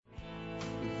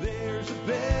a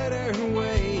better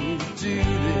way to do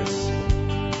this.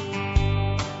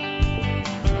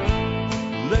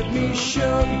 Let me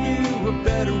show you a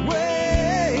better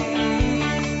way.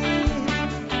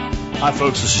 Hi,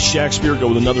 folks. This is Shakespeare. Go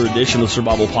with another edition of the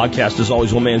Survival Podcast. As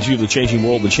always, one man's view of the changing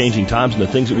world, the changing times, and the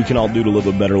things that we can all do to live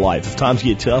a better life. If times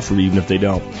get tough, or even if they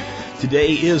don't.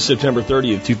 Today is September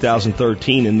 30th,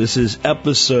 2013, and this is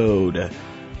episode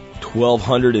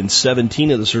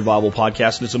 1217 of the Survival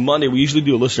Podcast. And it's a Monday. We usually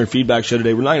do a listener feedback show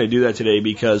today. We're not going to do that today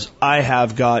because I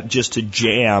have got just a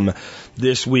jam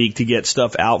this week to get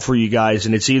stuff out for you guys.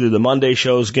 And it's either the Monday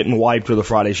show's getting wiped or the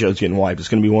Friday show's getting wiped. It's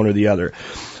going to be one or the other.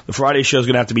 The Friday show's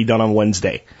going to have to be done on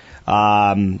Wednesday.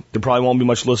 There probably won't be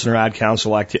much listener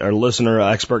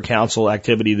expert council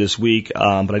activity this week.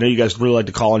 But I know you guys really like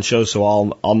to call in shows, so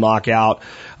I'll knock out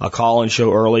a call in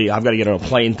show early. I've got to get on a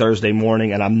plane Thursday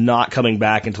morning, and I'm not coming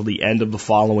back until the end of the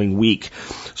following week.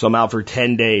 So I'm out for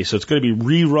 10 days. So it's going to be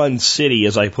rerun city,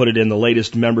 as I put it in the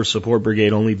latest member support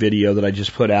brigade only video that I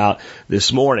just put out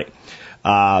this morning.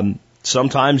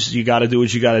 Sometimes you got to do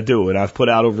what you got to do, and I've put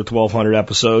out over 1,200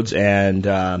 episodes, and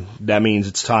that means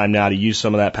it's time now to use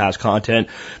some of that past content.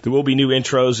 There will be new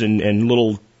intros and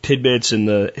little tidbits in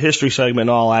the history segment and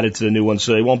all added to the new one,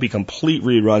 so they won't be complete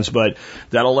reruns, but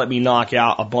that'll let me knock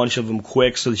out a bunch of them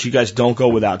quick so that you guys don't go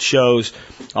without shows.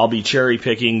 I'll be cherry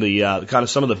picking the kind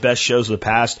of some of the best shows of the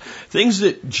past, things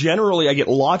that generally I get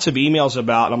lots of emails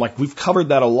about, and I'm like, we've covered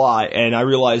that a lot, and I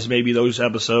realize maybe those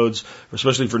episodes,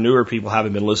 especially for newer people,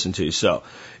 haven't been listened to. So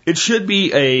it should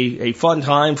be a fun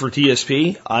time for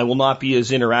TSP. I will not be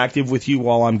as interactive with you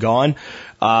while I'm gone.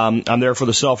 I'm there for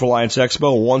the Self-Reliance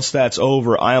Expo. Once that's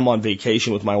over, I am on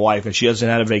vacation with my wife, and she hasn't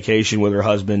had a vacation with her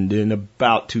husband in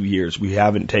about 2 years. We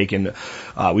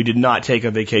did not take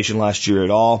a vacation last year at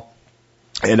all,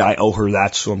 and I owe her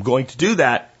that, so I'm going to do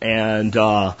that, and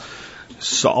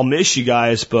so I'll miss you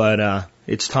guys, but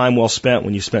it's time well spent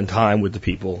when you spend time with the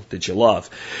people that you love.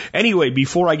 Anyway,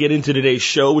 before I get into today's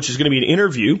show, which is going to be an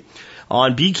interview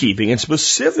on beekeeping, and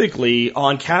specifically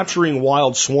on capturing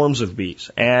wild swarms of bees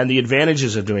and the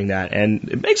advantages of doing that. And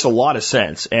it makes a lot of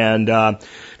sense. And it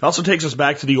also takes us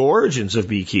back to the origins of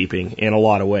beekeeping in a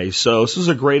lot of ways. So this is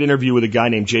a great interview with a guy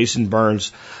named Jason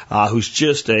Burns, who's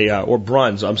just or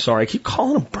Bruns, I'm sorry. I keep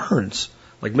calling him Burns.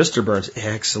 Like Mr. Burns,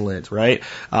 excellent, right?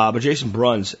 But Jason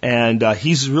Bruns, and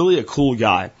he's really a cool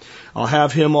guy. I'll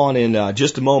have him on in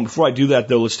just a moment. Before I do that,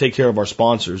 though, let's take care of our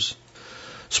sponsors.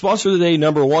 Sponsor of the day,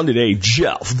 number one today,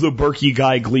 Jeff, the Berkey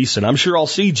Guy Gleason. I'm sure I'll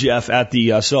see Jeff at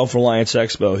the Self-Reliance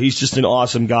Expo. He's just an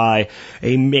awesome guy,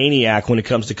 a maniac when it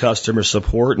comes to customer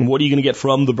support. And what are you going to get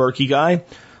from the Berkey Guy?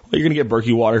 Well, you're going to get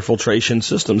Berkey water filtration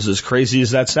systems, as crazy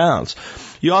as that sounds.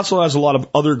 He also has a lot of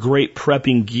other great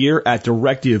prepping gear at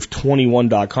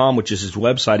Directive21.com, which is his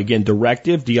website. Again,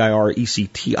 Directive,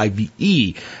 Directive,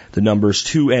 the numbers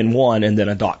 2 and 1, and then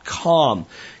a .com.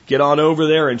 Get on over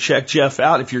there and check Jeff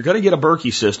out. If you're going to get a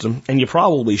Berkey system, and you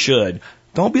probably should,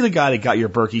 don't be the guy that got your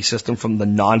Berkey system from the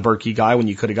non-Berkey guy when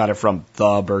you could have got it from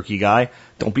the Berkey guy.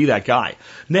 Don't be that guy.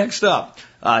 Next up,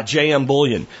 JM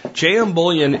Bullion. JM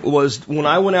Bullion was, when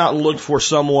I went out and looked for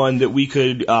someone that we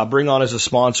could bring on as a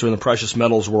sponsor in the precious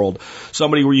metals world,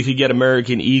 somebody where you could get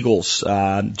American Eagles,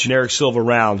 generic silver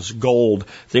rounds, gold,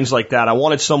 things like that. I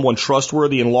wanted someone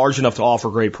trustworthy and large enough to offer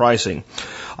great pricing.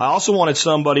 I also wanted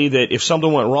somebody that if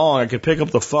something went wrong, I could pick up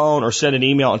the phone or send an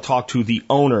email and talk to the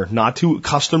owner, not to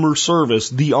customer service,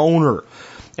 the owner.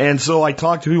 And so I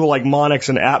talked to people like Monix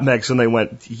and Apmex, and they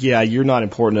went, yeah, you're not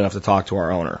important enough to talk to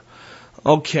our owner.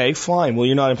 Okay, fine. Well,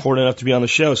 you're not important enough to be on the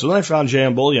show. So then I found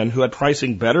JM Bullion, who had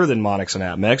pricing better than Monix and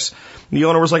Apmex. And the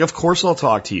owner was like, of course I'll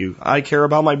talk to you. I care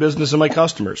about my business and my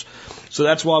customers. So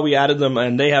that's why we added them,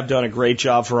 and they have done a great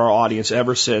job for our audience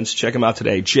ever since. Check them out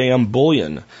today,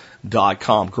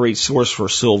 jmbullion.com. Great source for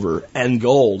silver and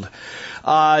gold.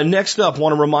 Next up,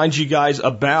 want to remind you guys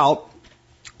about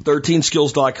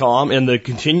 13skills.com and the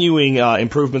continuing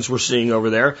improvements we're seeing over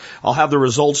there. I'll have the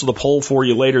results of the poll for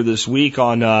you later this week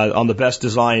on the best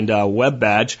designed web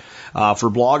badge for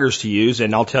bloggers to use,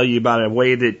 and I'll tell you about a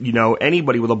way that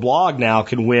anybody with a blog now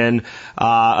can win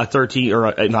a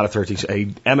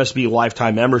MSB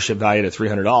lifetime membership valued at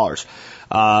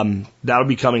 $300. That'll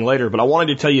be coming later, but I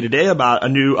wanted to tell you today about a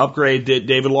new upgrade that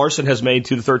David Larson has made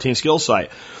to the 13 Skills site.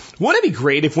 Wouldn't it be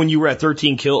great if when you were at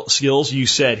 13 Skills, you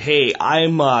said, hey,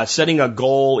 I'm setting a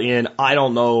goal in,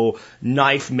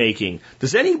 knife making.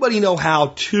 Does anybody know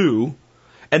how to?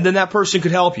 And then that person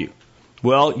could help you.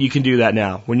 Well, you can do that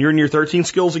now. When you're in your 13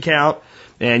 Skills account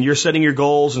and you're setting your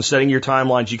goals and setting your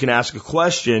timelines, you can ask a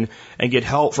question and get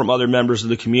help from other members of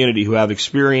the community who have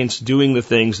experience doing the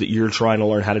things that you're trying to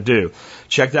learn how to do.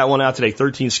 Check that one out today,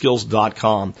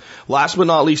 13skills.com. Last but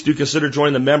not least, do consider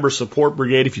joining the Member Support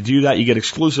Brigade. If you do that, you get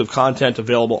exclusive content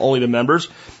available only to members.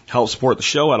 Help support the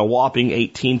show at a whopping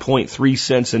 18.3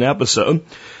 cents an episode.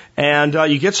 And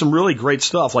you get some really great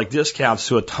stuff like discounts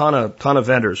to a ton of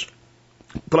vendors.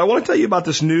 But I want to tell you about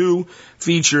this new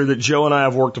feature that Joe and I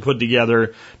have worked to put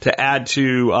together to add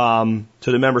to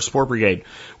the Member Support Brigade.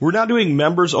 We're now doing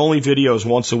members-only videos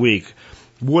once a week.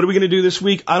 What are we going to do this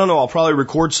week? I don't know. I'll probably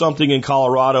record something in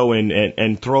Colorado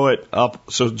and throw it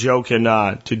up so Joe can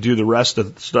to do the rest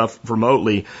of the stuff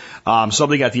remotely.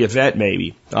 Something at the event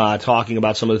maybe, talking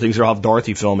about some of the things, or I'll have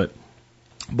Dorothy film it.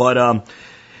 But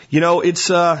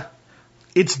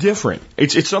it's different.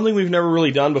 It's something we've never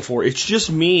really done before. It's just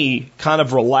me kind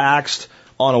of relaxed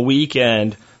on a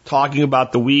weekend, talking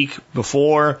about the week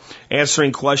before,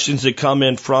 answering questions that come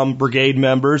in from brigade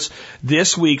members.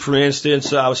 This week, for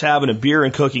instance, I was having a beer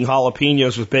and cooking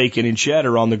jalapenos with bacon and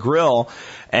cheddar on the grill,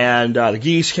 and the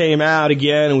geese came out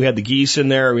again, and we had the geese in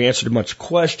there. We answered a bunch of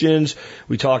questions.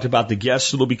 We talked about the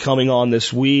guests that will be coming on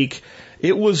this week.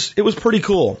 It was pretty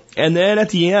cool. And then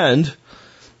at the end,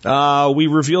 we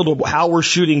revealed how we're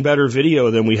shooting better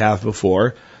video than we have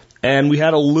before, and we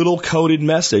had a little coded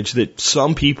message that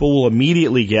some people will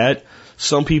immediately get,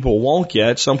 some people won't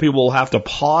get, some people will have to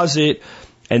pause it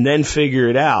and then figure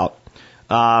it out.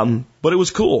 But it was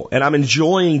cool, and I'm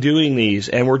enjoying doing these,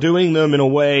 and we're doing them in a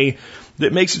way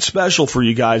that makes it special for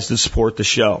you guys to support the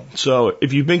show. So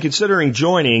if you've been considering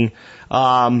joining,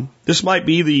 this might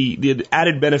be the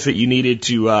added benefit you needed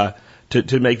to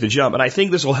make the jump. And I think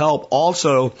this will help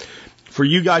also for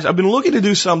you guys. I've been looking to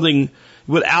do something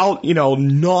without,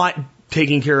 not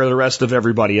taking care of the rest of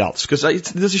everybody else. Because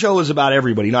this show is about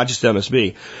everybody, not just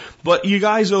MSB. But you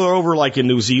guys are over like in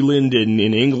New Zealand and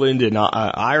in England and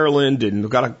Ireland, and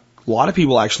we've got a lot of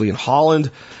people actually in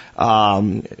Holland,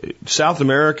 South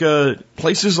America,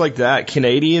 places like that,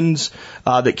 Canadians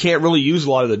that can't really use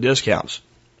a lot of the discounts.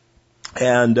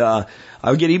 And I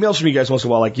would get emails from you guys once in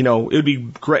a while, like, it would be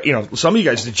great, some of you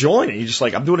guys to join it. You're just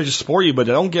like, I'm doing it just to support you, but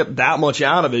I don't get that much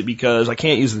out of it because I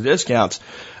can't use the discounts.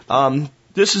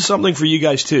 This is something for you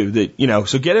guys too, that,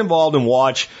 so get involved and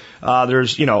watch.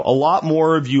 There's, a lot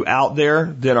more of you out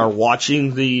there that are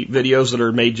watching the videos that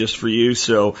are made just for you.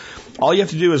 So all you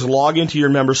have to do is log into your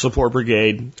Member Support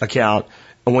Brigade account.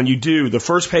 And when you do, the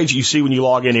first page you see when you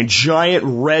log in giant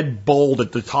red bold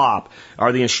at the top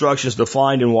are the instructions to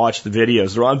find and watch the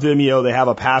videos. They're on Vimeo. They have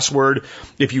a password.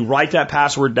 If you write that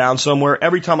password down somewhere,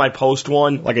 every time I post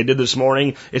one, like I did this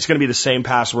morning, it's going to be the same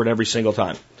password every single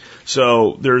time.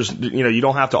 So there's, you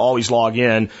don't have to always log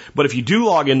in. But if you do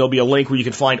log in, there'll be a link where you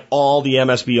can find all the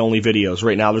MSB only videos.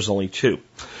 Right now, there's only 2.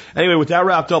 Anyway, with that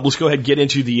wrapped up, let's go ahead and get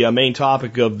into the main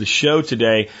topic of the show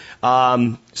today.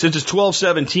 Since it's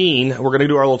 1217, we're going to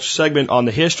do our little segment on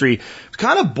the history. It's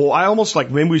kind of I almost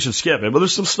like maybe we should skip it, but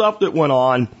there's some stuff that went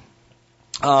on.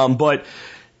 But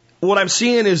what I'm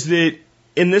seeing is that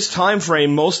in this time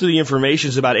frame, most of the information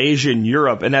is about Asia and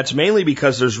Europe, and that's mainly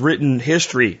because there's written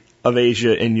history of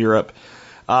Asia and Europe.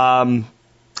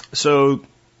 So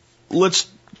let's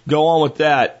go on with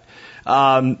that.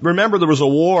 Remember, there was a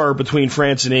war between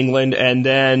France and England, and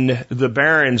then the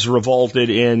barons revolted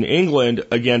in England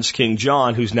against King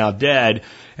John, who's now dead,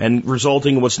 and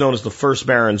resulting in what's known as the First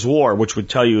Barons' War, which would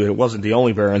tell you it wasn't the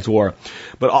only Barons' War.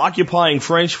 But occupying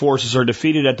French forces are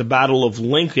defeated at the Battle of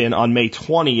Lincoln on May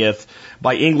 20th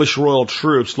by English royal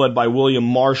troops led by William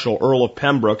Marshall, Earl of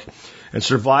Pembroke, and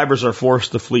survivors are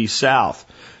forced to flee south.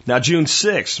 Now, June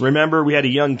 6th, remember, we had a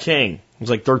young king. He was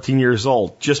like 13 years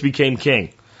old, just became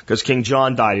king, because King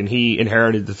John died and he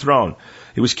inherited the throne.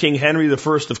 It was King Henry I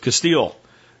of Castile.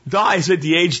 Dies at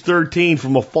the age 13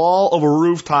 from a fall of a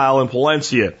roof tile in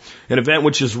Palencia, an event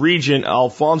which his regent,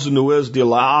 Alfonso Núñez de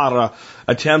Lara,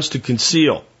 attempts to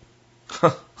conceal.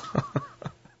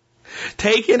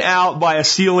 Taken out by a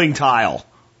ceiling tile.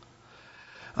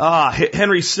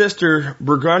 Henry's sister,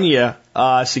 Berengaria,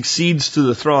 succeeds to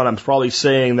the throne. I'm probably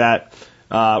saying that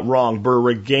wrong.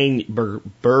 Berengaria,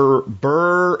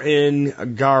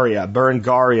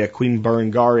 Queen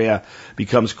Berengaria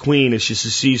becomes queen as she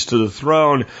succeeds to the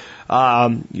throne.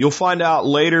 You'll find out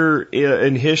later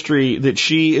in history that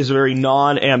she is a very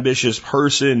non-ambitious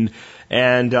person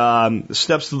and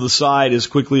steps to the side as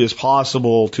quickly as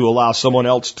possible to allow someone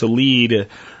else to lead,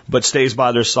 but stays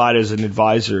by their side as an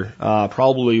advisor.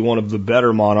 Probably one of the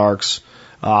better monarchs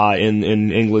in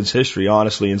England's history,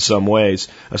 honestly, in some ways,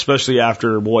 especially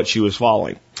after what she was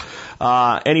following.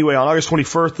 Anyway, on August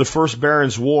 21st, the First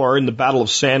Barons' War in the Battle of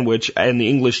Sandwich and the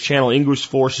English Channel, English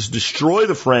forces destroy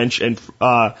the French, and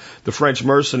the French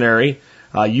mercenary,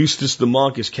 Eustace the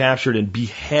Monk, is captured and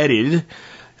beheaded.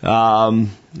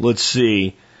 Let's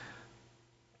see.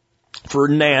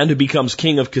 Ferdinand, who becomes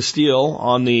King of Castile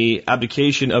on the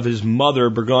abdication of his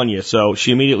mother, Borgogne. So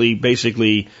she immediately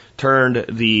basically turned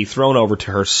the throne over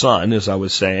to her son, as I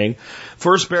was saying.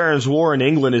 First Barons' War in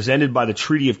England is ended by the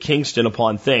Treaty of Kingston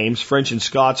upon Thames. French and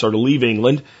Scots are to leave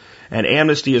England, and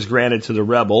amnesty is granted to the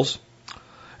rebels.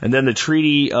 And then the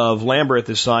Treaty of Lambeth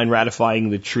is signed, ratifying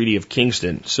the Treaty of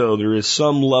Kingston. So there is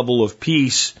some level of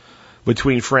peace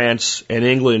between France and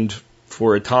England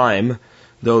for a time,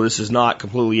 though this does not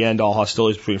completely end all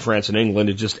hostilities between France and England.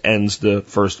 It just ends the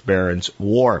First Barons'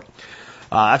 War.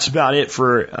 That's about it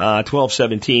for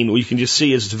 1217. What you can just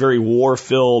see is it's a very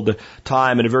war-filled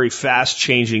time and a very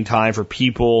fast-changing time for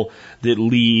people that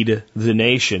lead the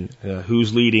nation.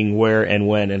 Who's leading, where, and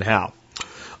when, and how.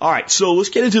 All right, so let's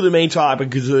get into the main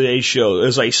topic of today's show.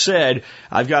 As I said,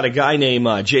 I've got a guy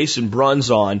named Jason Bruns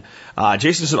on.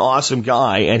 Jason's an awesome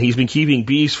guy, and he's been keeping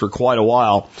bees for quite a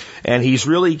while, and he's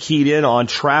really keyed in on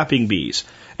trapping bees.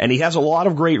 And he has a lot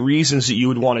of great reasons that you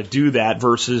would want to do that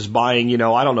versus buying,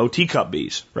 teacup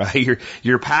bees, right?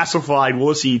 Your pacified,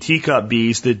 wussy teacup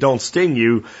bees that don't sting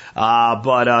you,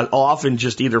 but often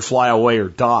just either fly away or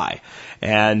die.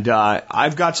 And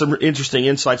I've got some interesting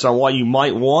insights on why you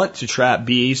might want to trap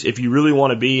bees if you really want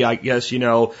to be, I guess,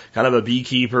 kind of a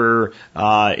beekeeper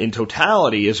in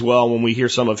totality as well when we hear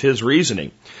some of his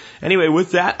reasoning. Anyway,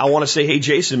 with that, I want to say, hey,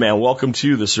 Jason, man, welcome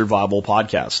to the Survival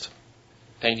Podcast.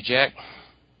 Thank you, Jack.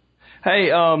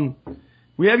 Hey,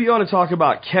 we have you on to talk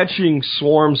about catching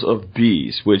swarms of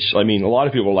bees, which, a lot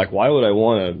of people are like, why would I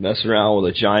want to mess around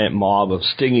with a giant mob of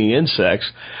stinging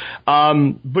insects?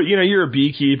 But, you're a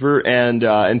beekeeper,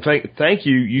 and thank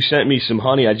you. You sent me some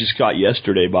honey I just got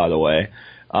yesterday, by the way.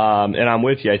 And I'm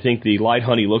with you. I think the light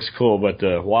honey looks cool, but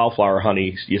the wildflower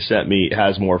honey you sent me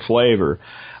has more flavor.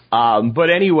 But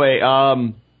anyway,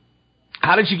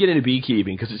 how did you get into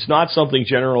beekeeping? Because it's not something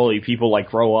generally people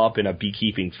grow up in a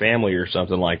beekeeping family or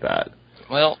something like that.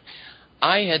 Well,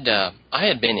 I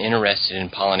had been interested in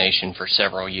pollination for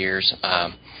several years.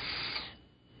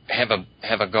 Have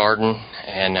a garden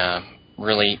and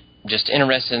really just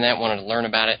interested in that. Wanted to learn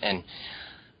about it and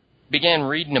began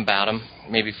reading about them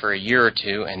maybe for a year or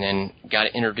two, and then got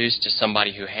introduced to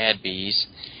somebody who had bees.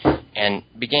 And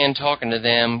began talking to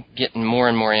them, getting more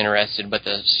and more interested. But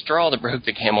the straw that broke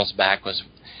the camel's back was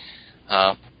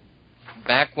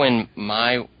back when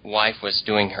my wife was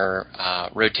doing her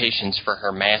rotations for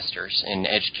her master's in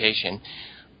education.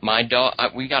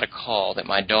 We got a call that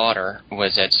my daughter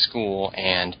was at school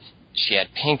and she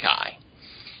had pink eye.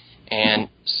 And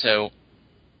so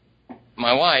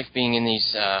my wife, being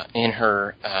in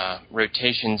her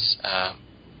rotations,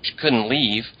 she couldn't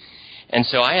leave. And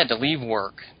so I had to leave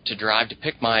work to drive to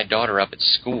pick my daughter up at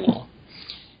school.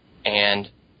 And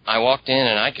I walked in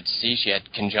and I could see she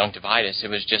had conjunctivitis. It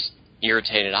was just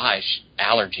irritated eyes,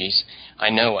 allergies. I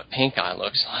know what pink eye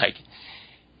looks like.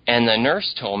 And the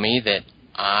nurse told me that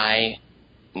I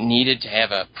needed to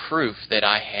have a proof that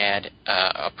I had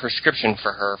a prescription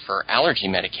for her for allergy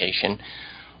medication,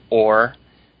 or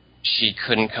she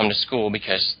couldn't come to school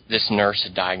because this nurse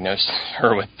had diagnosed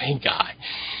her with pink eye.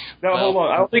 No, hold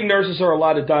on. I don't think nurses are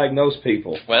allowed to diagnose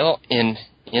people. Well, in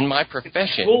my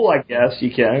profession... School, I guess,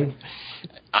 you can.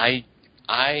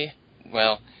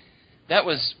 That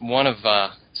was one of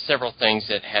several things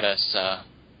that had us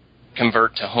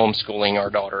convert to homeschooling our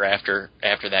daughter after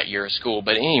that year of school.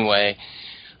 But anyway,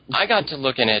 I got to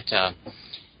looking at,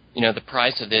 the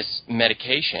price of this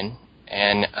medication,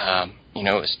 and,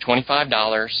 it was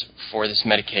 $25 for this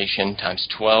medication times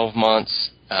 12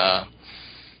 months,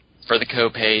 for the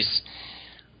co-pays.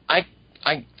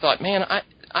 I thought, man,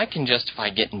 I can justify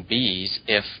getting bees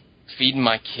if feeding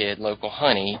my kid local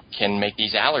honey can make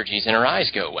these allergies in her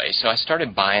eyes go away. So I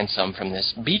started buying some from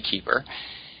this beekeeper,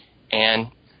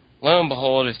 and lo and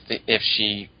behold, if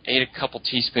she ate a couple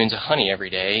teaspoons of honey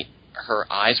every day,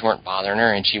 her eyes weren't bothering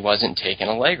her and she wasn't taking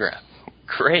Allegra.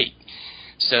 Great.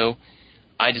 So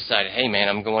I decided, hey man,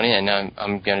 I'm going in.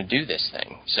 I'm going to do this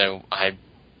thing. So I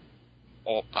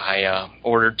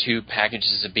ordered 2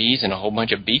 packages of bees and a whole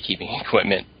bunch of beekeeping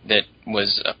equipment that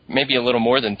was maybe a little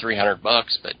more than $300,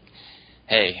 but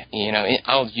hey,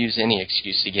 I'll use any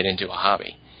excuse to get into a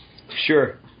hobby.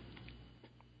 Sure.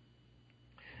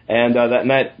 And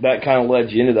that kind of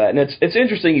led you into that. And it's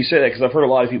interesting you say that, because I've heard a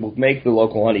lot of people make the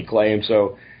local honey claim.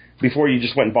 So before you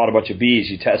just went and bought a bunch of bees,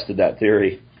 you tested that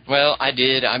theory. Well, I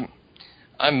did. I'm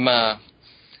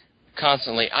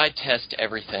constantly. I test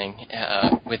everything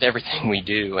with everything we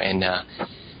do, and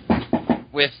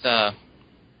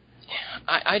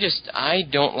I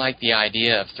don't like the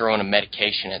idea of throwing a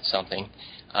medication at something.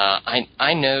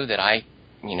 I know that I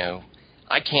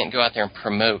can't go out there and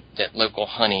promote that local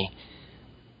honey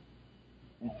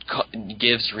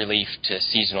gives relief to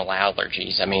seasonal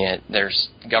allergies. I mean, there's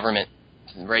government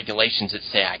regulations that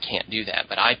say I can't do that,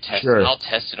 but I'll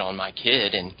test it on my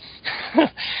kid and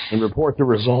and report the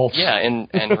results. Yeah, and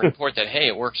report that, hey,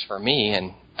 it works for me,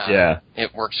 and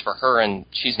it works for her, and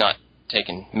she's not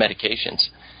taking medications.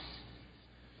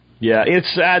 Yeah,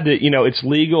 it's sad that, it's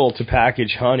legal to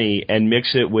package honey and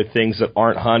mix it with things that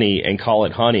aren't honey and call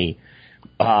it honey.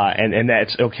 And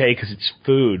that's okay because it's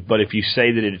food. But if you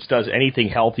say that it does anything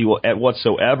healthy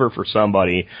whatsoever for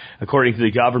somebody, according to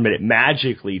the government, it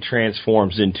magically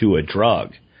transforms into a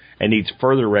drug and needs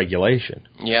further regulation.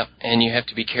 Yep, and you have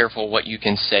to be careful what you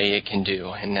can say it can do.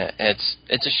 And it's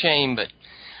a shame, but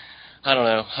I don't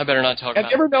know. I better not talk about it.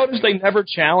 Have you ever noticed they never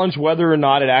challenge whether or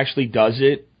not it actually does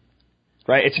it?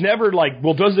 Right? It's never like,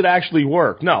 well, does it actually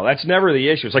work? No, that's never the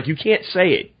issue. It's like, you can't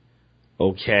say it.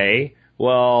 Okay.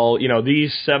 Well,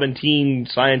 these 17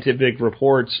 scientific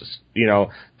reports,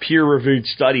 peer-reviewed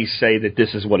studies say that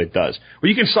this is what it does. Well,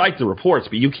 you can cite the reports,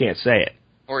 but you can't say it.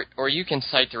 Or you can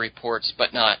cite the reports,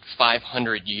 but not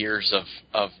 500 years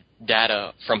of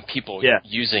data from people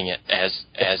using it as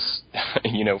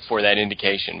for that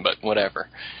indication, but whatever.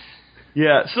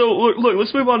 Yeah, so look,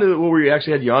 let's move on to what we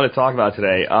actually had you on to talk about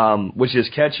today, which is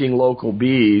catching local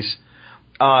bees.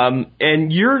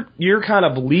 And your kind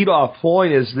of lead-off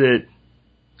point is that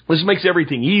this makes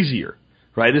everything easier,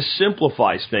 right? This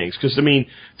simplifies things. Because, to me,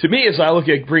 as I look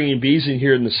at bringing bees in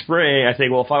here in the spring, I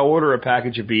think, well, if I order a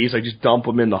package of bees, I just dump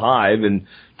them in the hive, and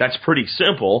that's pretty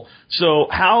simple. So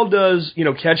how does,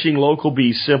 catching local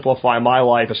bees simplify my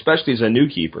life, especially as a new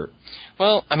keeper?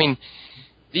 Well,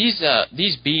 these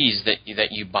bees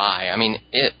that you buy,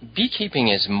 beekeeping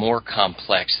is more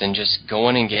complex than just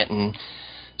going and getting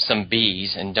some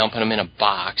bees and dumping them in a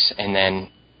box and then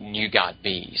you got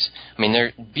bees.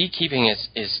 Beekeeping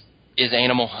is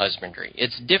animal husbandry.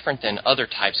 It's different than other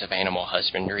types of animal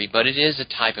husbandry, but it is a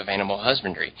type of animal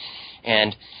husbandry,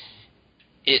 and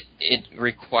it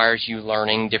requires you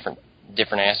learning different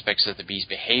aspects of the bee's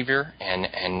behavior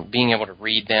and being able to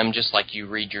read them, just like you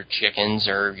read your chickens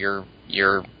or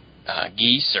your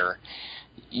geese, or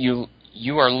you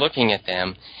are looking at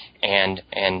them and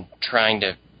trying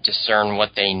to discern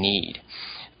what they need.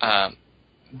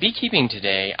 Beekeeping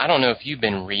today, I don't know if you've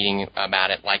been reading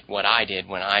about it like what I did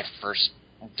when I first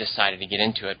decided to get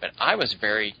into it, but I was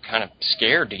very kind of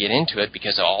scared to get into it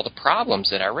because of all the problems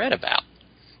that I read about.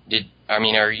 Have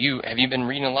you been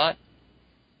reading a lot?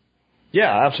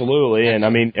 Yeah, absolutely. And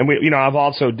I've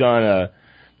also done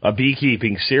a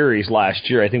beekeeping series last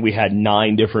year. I think we had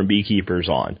 9 different beekeepers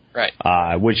on. Right.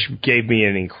 Which gave me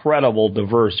an incredible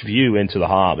diverse view into the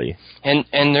hobby. And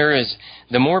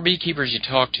the more beekeepers you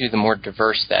talk to, the more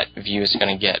diverse that view is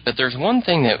going to get. But there's one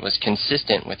thing that was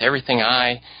consistent with everything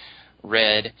I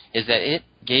read, is that it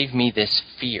gave me this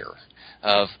fear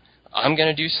of, I'm going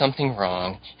to do something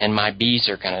wrong and my bees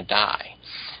are going to die.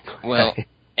 Well,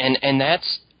 and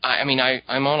that's, I'm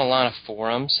on a lot of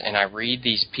forums and I read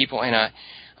these people, and I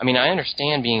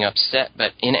understand being upset,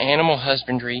 but in animal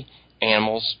husbandry,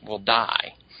 animals will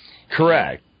die.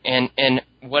 Correct. And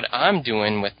what I'm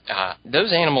doing with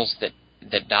those animals that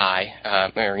die,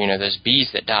 those bees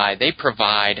that die, they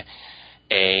provide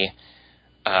a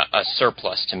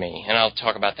surplus to me, and I'll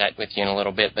talk about that with you in a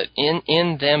little bit. But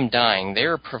in them dying,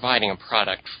 they're providing a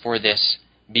product for this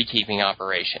beekeeping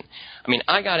operation.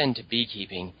 I got into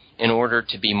beekeeping in order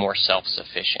to be more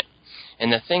self-sufficient.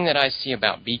 And the thing that I see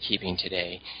about beekeeping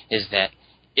today is that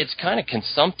it's kind of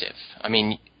consumptive.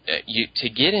 To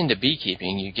get into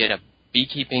beekeeping, you get a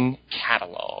beekeeping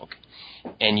catalog,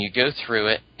 and you go through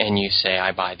it, and you say,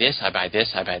 I buy this, I buy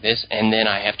this, I buy this, and then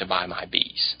I have to buy my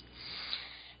bees.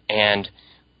 And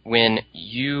when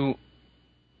you're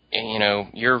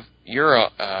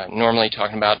normally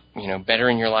talking about,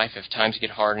 bettering your life if times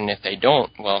get hard, and if they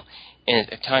don't, well, and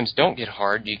if times don't get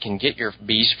hard, you can get your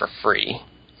bees for free.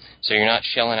 So you're not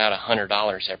shelling out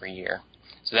 $100 every year.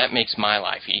 So that makes my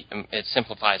life, it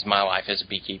simplifies my life as a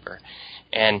beekeeper.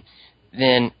 And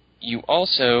then you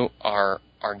also are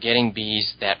getting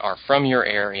bees that are from your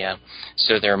area,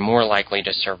 so they're more likely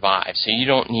to survive. So you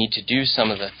don't need to do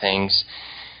some of the things,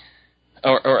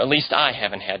 or at least I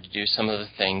haven't had to do some of the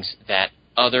things that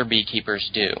other beekeepers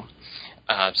do.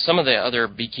 Some of the other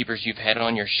beekeepers you've had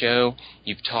on your show,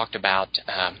 you've talked about,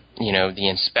 the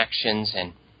inspections,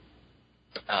 and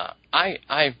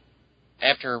I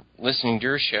after listening to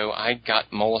your show, I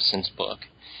got Mollison's book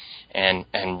and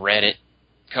read it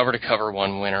cover to cover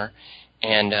one winter.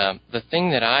 And the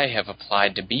thing that I have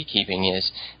applied to beekeeping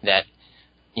is that,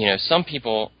 you know, some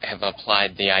people have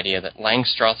applied the idea that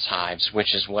Langstroth's hives,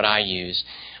 which is what I use,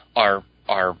 are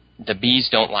the bees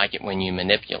don't like it when you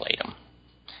manipulate them.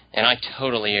 And I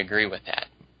totally agree with that.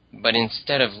 But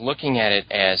instead of looking at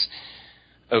it as,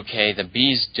 okay, the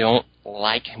bees don't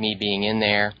like me being in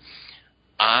there,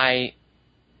 I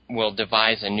will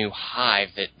devise a new hive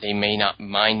that they may not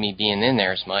mind me being in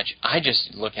there as much. I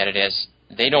just look at it as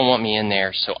they don't want me in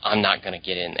there, so I'm not going to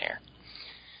get in there.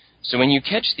 So when you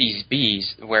catch these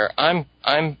bees, where I'm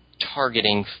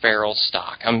targeting feral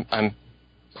stock, I'm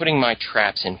putting my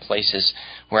traps in places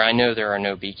where I know there are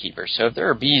no beekeepers. So if there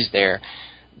are bees there,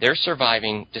 they're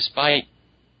surviving despite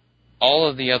all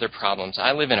of the other problems.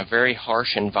 I live in a very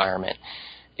harsh environment.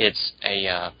 It's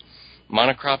a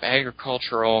monocrop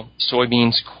agricultural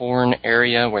soybeans, corn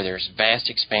area where there's vast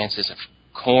expanses of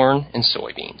corn and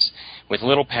soybeans with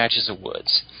little patches of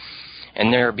woods.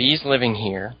 And there are bees living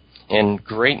here in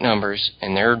great numbers,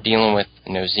 and they're dealing with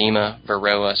nosema,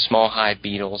 varroa, small hive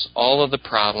beetles, all of the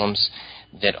problems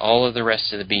that all of the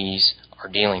rest of the bees are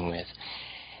dealing with.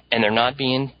 And they're not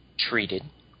being treated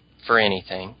for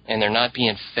anything, and they're not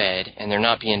being fed, and they're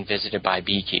not being visited by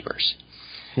beekeepers.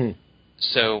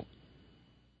 So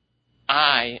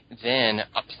I then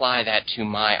apply that to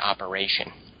my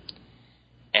operation.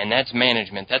 And that's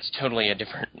management. That's a totally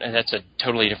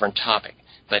different topic.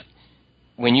 But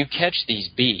when you catch these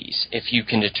bees, if you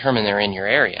can determine they're in your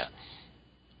area,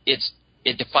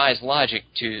 it defies logic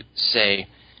to say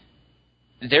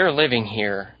they're living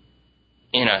here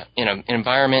in an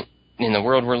environment in the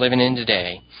world we're living in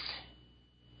today,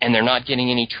 and they're not getting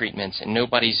any treatments and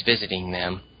nobody's visiting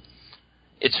them.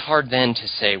 It's hard then to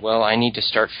say, well, I need to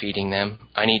start feeding them.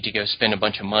 I need to go spend a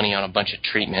bunch of money on a bunch of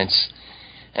treatments,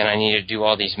 and I need to do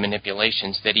all these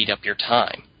manipulations that eat up your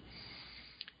time.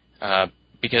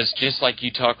 Because just like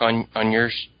you talk on your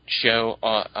show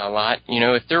a lot, you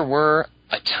know, if there were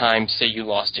a time, say you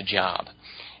lost a job,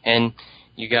 and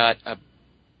you got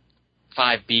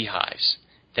 5 beehives,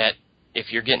 that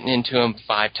if you're getting into them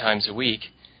 5 times a week,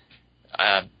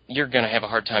 you're going to have a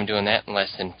hard time doing that in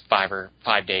less than 5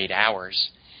 to 8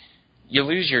 hours. You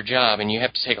lose your job and you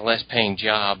have to take a less paying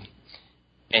job,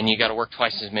 and you got to work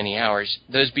twice as many hours.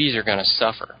 Those bees are going to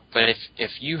suffer. But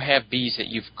if you have bees that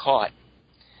you've caught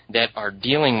that are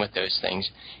dealing with those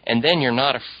things, and then you're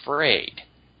not afraid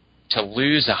to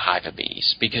lose a hive of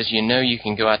bees because you know you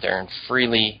can go out there and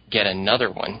freely get another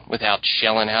one without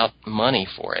shelling out money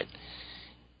for it.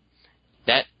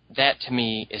 That to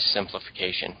me is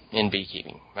simplification in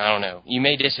beekeeping. I don't know. You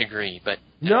may disagree, but...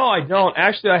 No, I don't.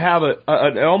 Actually, I have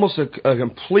almost a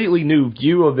completely new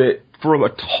view of it from a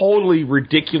totally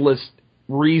ridiculous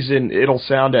reason it'll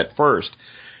sound at first.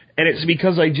 And it's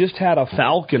because I just had a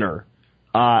falconer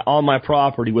on my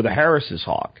property with a Harris's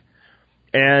hawk.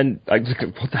 And I was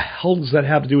like, what the hell does that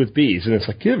have to do with bees? And it's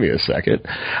like, give me a second.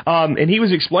 And he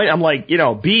was explaining, I'm like, you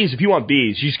know, bees, if you want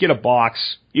bees, you just get a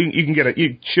box. You can get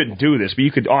you shouldn't do this, but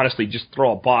you could honestly just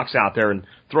throw a box out there and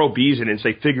throw bees in it and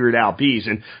say, figure it out, bees.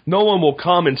 And no one will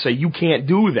come and say, you can't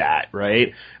do that,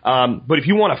 right? But if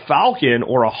you want a falcon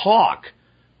or a hawk,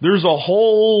 there's a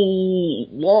whole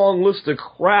long list of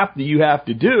crap that you have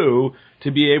to do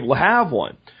to be able to have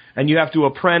one. And you have to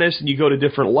apprentice and you go to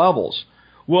different levels.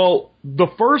 Well, the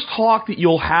first hawk that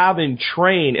you'll have and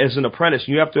train as an apprentice,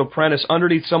 you have to apprentice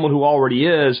underneath someone who already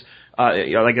is,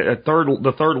 like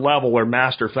the third level or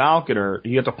master falconer.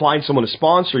 You have to find someone to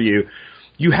sponsor you.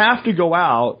 You have to go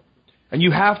out and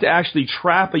you have to actually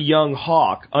trap a young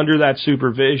hawk under that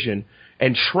supervision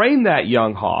and train that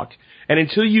young hawk. And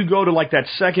until you go to like that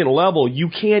second level, you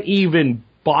can't even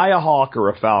buy a hawk or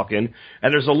a falcon.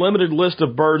 And there's a limited list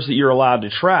of birds that you're allowed to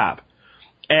trap.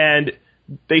 And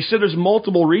they said there's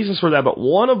multiple reasons for that, but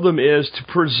one of them is to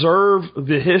preserve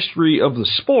the history of the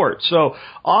sport. So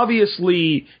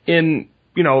obviously in,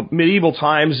 you know, medieval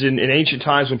times, in ancient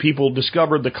times when people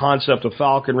discovered the concept of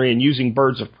falconry and using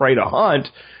birds of prey to hunt,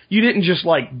 you didn't just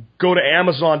like go to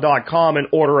Amazon.com and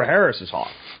order a Harris's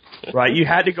hawk, right? You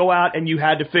had to go out and you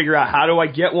had to figure out, how do I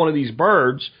get one of these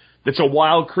birds that's a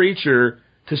wild creature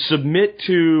to submit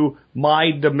to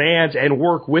my demands and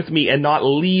work with me and not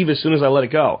leave as soon as I let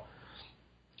it go?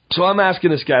 So I'm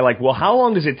asking this guy, like, well, how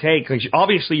long does it take? Like,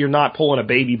 obviously, you're not pulling a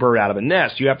baby bird out of a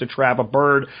nest. You have to trap a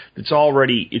bird that's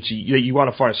already, you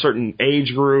want to find a certain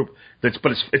age group, but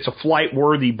it's a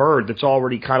flight-worthy bird that's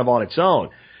already kind of on its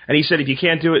own. And he said if you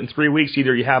can't do it in 3 weeks,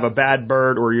 either you have a bad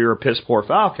bird or you're a piss-poor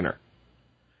falconer.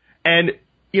 And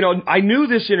I knew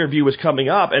this interview was coming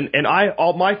up, and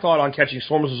my thought on catching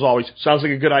swarms was always, sounds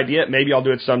like a good idea. Maybe I'll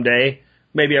do it someday.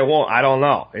 Maybe I won't. I don't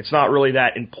know. It's not really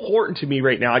that important to me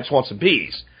right now. I just want some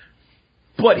bees.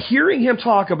 But hearing him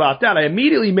talk about that, I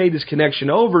immediately made this connection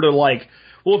over to like,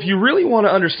 well, if you really want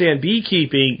to understand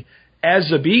beekeeping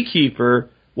as a beekeeper,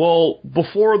 well,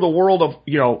 before the world of,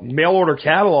 mail order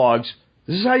catalogs,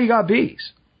 this is how you got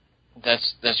bees.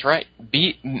 That's right.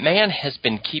 Man has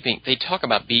been keeping. They talk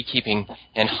about beekeeping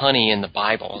and honey in the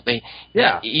Bible. The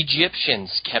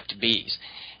Egyptians kept bees,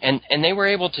 and they were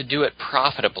able to do it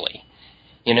profitably.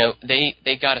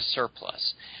 They got a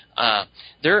surplus.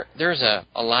 There's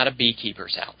a lot of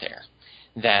beekeepers out there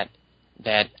that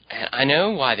I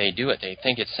know why they do it. They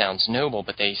think it sounds noble,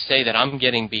 but they say that I'm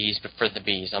getting bees for the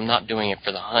bees. I'm not doing it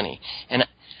for the honey. And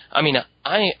I mean,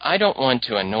 I don't want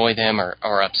to annoy them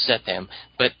or upset them,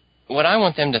 but what I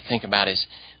want them to think about is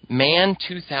man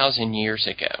 2,000 years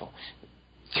ago,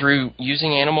 through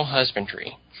using animal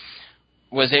husbandry,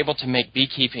 was able to make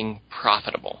beekeeping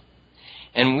profitable.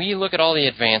 And we look at all the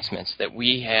advancements that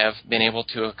we have been able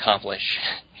to accomplish,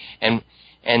 and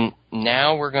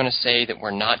now we're going to say that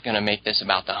we're not going to make this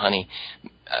about the honey.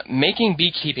 Making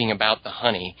beekeeping about the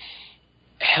honey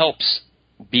helps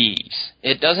bees.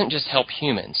 It doesn't just help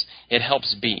humans. It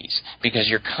helps bees because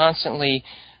you're constantly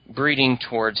breeding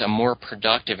towards a more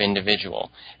productive individual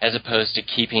as opposed to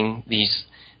keeping these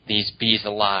bees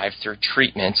alive through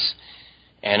treatments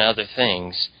and other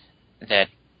things that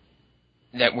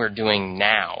we're doing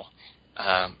now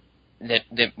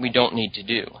that we don't need to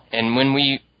do. And when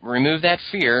we remove that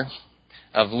fear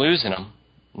of losing them,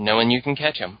 knowing you can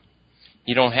catch them,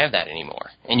 you don't have that anymore.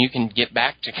 And you can get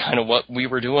back to kind of what we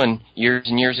were doing years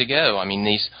and years ago. I mean,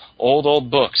 these old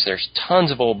books, there's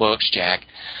tons of old books, Jack,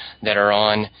 that are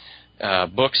on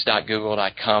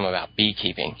books.google.com about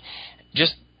beekeeping.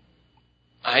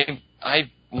 I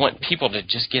want people to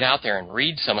just get out there and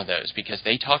read some of those because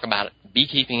they talk about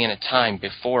beekeeping in a time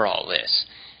before all this.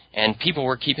 And people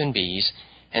were keeping bees,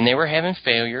 and they were having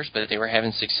failures, but they were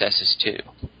having successes too.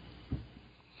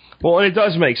 Well, and it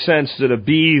does make sense that a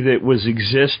bee that was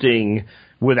existing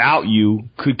without you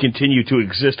could continue to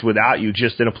exist without you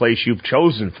just in a place you've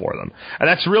chosen for them. And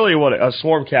that's really what a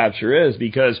swarm capture is,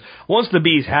 because once the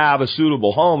bees have a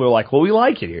suitable home, they're like, well, we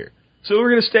like it here, so we're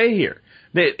going to stay here.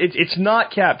 It's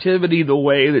not captivity the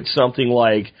way that something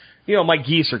like, my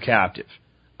geese are captive.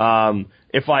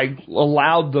 If I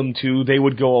allowed them to, they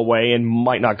would go away and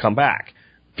might not come back.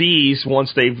 Bees,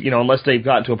 once they've, unless they've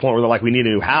gotten to a point where they're like, we need a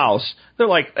new house, they're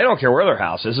like, they don't care where their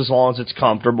house is as long as it's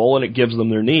comfortable and it gives them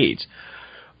their needs.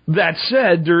 That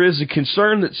said, there is a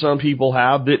concern that some people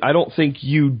have that I don't think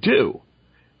you do.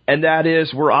 And that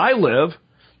is, where I live,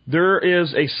 there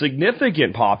is a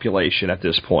significant population at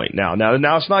this point now.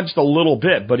 Now it's not just a little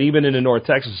bit, but even in North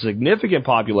Texas, a significant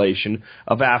population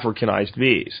of Africanized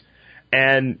bees.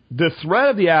 And the threat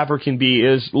of the African bee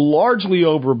is largely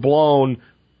overblown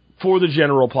for the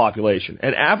general population.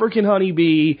 An African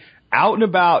honeybee out and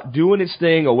about doing its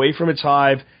thing away from its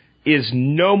hive is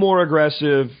no more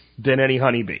aggressive than any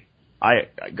honeybee.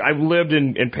 I've lived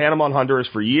in Panama and Honduras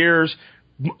for years.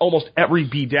 Almost every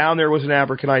bee down there was an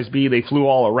Africanized bee. They flew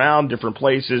all around different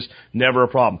places. Never a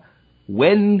problem.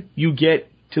 When you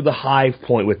get to the hive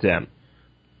point with them,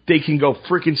 they can go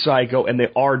freaking psycho, and they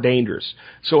are dangerous.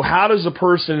 So how does a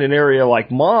person in an area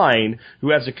like mine, who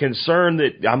has a concern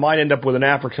that I might end up with an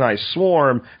Africanized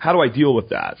swarm, how do I deal with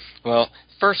that? Well,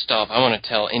 first off, I want to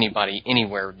tell anybody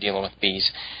anywhere dealing with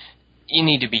bees, you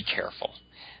need to be careful.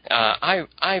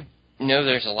 I know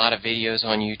there's a lot of videos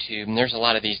on YouTube, and there's a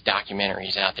lot of these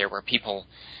documentaries out there where people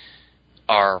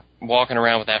are walking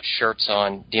around without shirts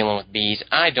on dealing with bees.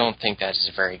 I don't think that's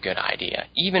a very good idea.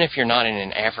 Even if you're not in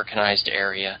an Africanized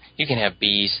area, you can have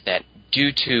bees that,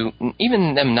 due to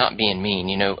even them not being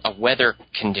mean, a weather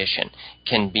condition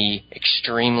can be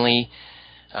extremely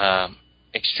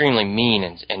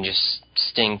mean and just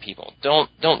sting people.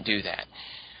 Don't do that.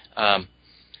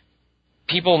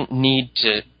 People need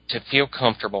to feel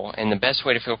comfortable, and the best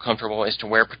way to feel comfortable is to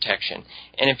wear protection.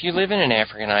 And if you live in an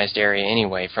Africanized area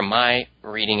anyway, from my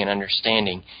reading and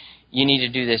understanding, you need to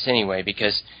do this anyway,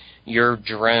 because your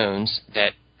drones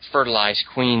that fertilize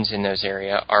queens in those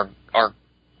areas are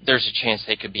there's a chance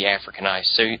they could be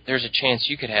Africanized. So there's a chance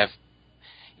you could have,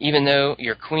 even though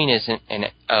your queen isn't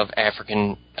of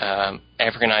Africanized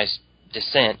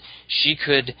descent, she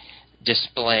could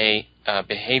display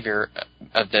behavior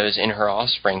of those in her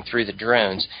offspring through the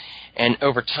drones, and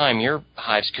over time your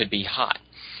hives could be hot.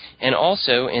 And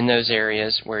also in those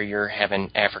areas where you're having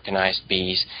Africanized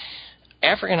bees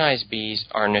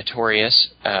are notorious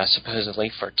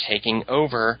supposedly for taking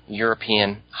over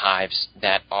European hives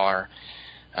that are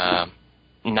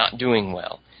not doing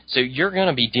well. So you're going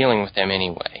to be dealing with them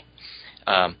anyway.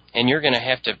 And you're going to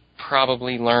have to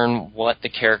probably learn what the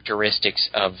characteristics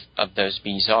of those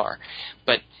bees are.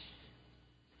 But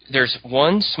there's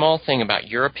one small thing about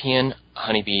European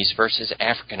honeybees versus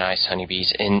Africanized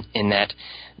honeybees in that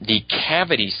the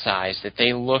cavity size that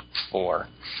they look for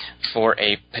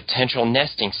a potential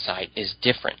nesting site is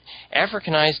different.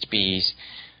 Africanized bees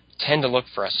tend to look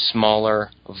for a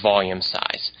smaller volume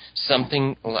size,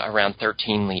 something around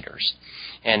 13 liters.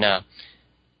 And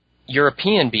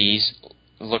European bees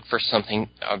look for something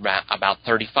about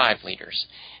 35 liters.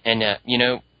 And,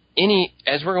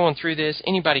 as we're going through this,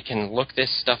 anybody can look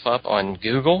this stuff up on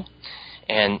Google,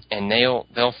 and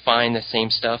they'll find the same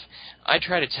stuff. I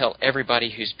try to tell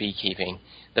everybody who's beekeeping,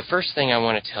 the first thing I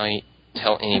want to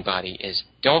tell anybody is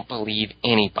don't believe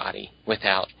anybody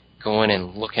without going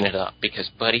and looking it up, because,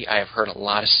 buddy, I have heard a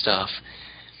lot of stuff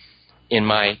in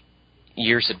my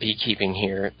years of beekeeping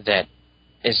here that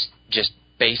is just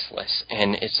baseless,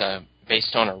 and it's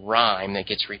based on a rhyme that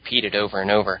gets repeated over and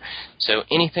over. So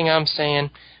anything I'm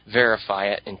saying, verify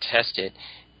it and test it,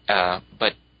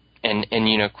 but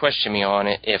question me on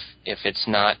it if it's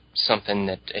not something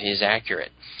that is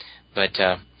accurate. But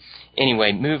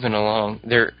anyway, moving along,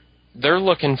 they're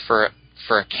looking for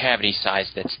a cavity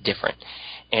size that's different,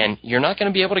 and you're not going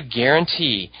to be able to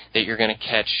guarantee that you're going to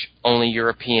catch only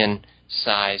European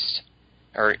sized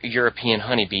or European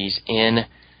honeybees in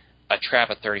a trap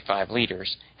of 35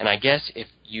 liters. And I guess if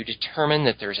you determine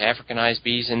that there's Africanized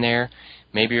bees in there,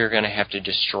 maybe you're going to have to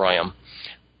destroy them.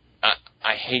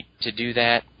 I hate to do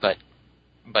that, but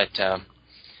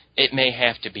it may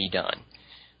have to be done.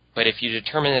 But if you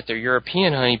determine that they're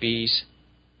European honeybees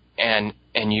and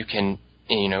you can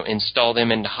install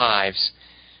them into hives,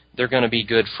 they're going to be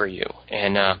good for you.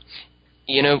 And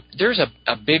there's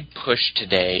a big push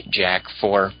today, Jack,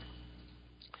 for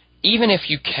even if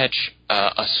you catch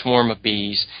a swarm of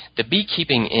bees, the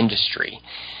beekeeping industry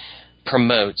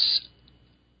promotes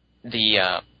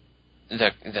the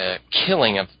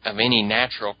killing of any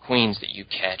natural queens that you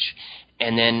catch,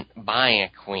 and then buying a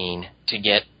queen to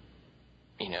get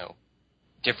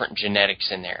different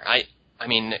genetics in there. I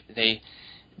mean they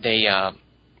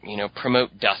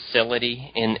promote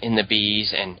docility in the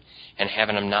bees and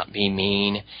having them not be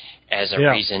mean as a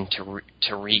reason to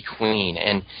requeen.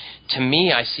 And to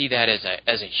me, I see that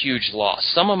as a huge loss.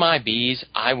 Some of my bees,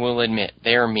 I will admit,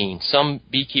 they're mean. Some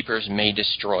beekeepers may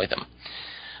destroy them.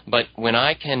 But when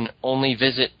I can only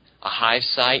visit a hive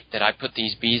site that I put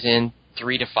these bees in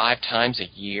 3 to 5 times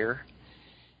a year,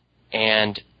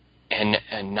 and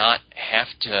not have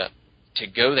to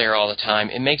go there all the time,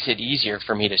 it makes it easier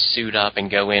for me to suit up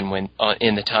and go in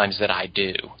in the times that I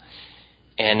do.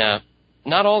 And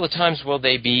not all the times will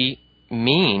they be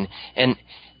mean, and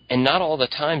not all the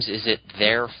times is it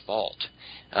their fault.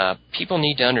 People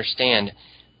need to understand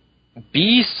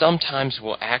bees sometimes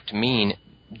will act mean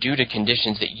due to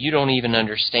conditions that you don't even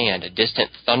understand, a distant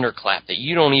thunderclap that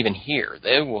you don't even hear.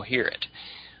 They will hear it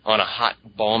on a hot,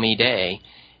 balmy day,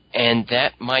 and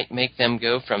that might make them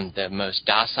go from the most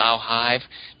docile hive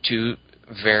to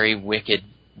very wicked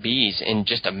bees in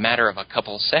just a matter of a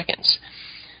couple of seconds.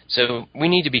 So we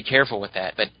need to be careful with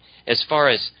that. But as far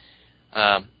as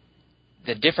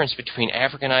the difference between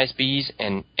Africanized bees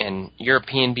and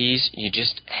European bees, you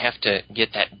just have to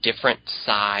get that different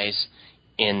size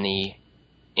in the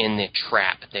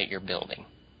trap that you're building.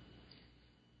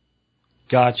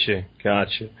 Gotcha.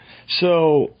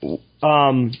 So,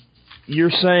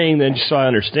 you're saying then, just so I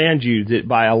understand you, that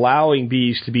by allowing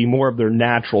bees to be more of their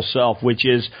natural self, which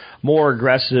is more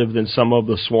aggressive than some of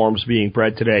the swarms being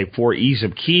bred today for ease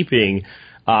of keeping,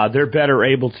 they're better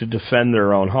able to defend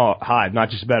their own hive, not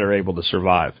just better able to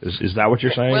survive. Is that what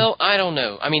you're saying? Well, I don't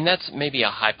know. I mean, that's maybe a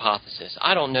hypothesis.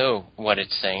 I don't know what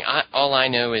it's saying. All I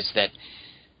know is that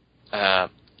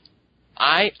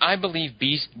I believe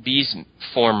bees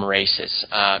form races.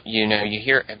 Have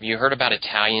you heard about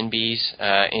Italian bees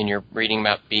in your reading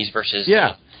about bees versus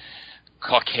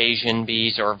Caucasian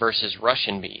bees or versus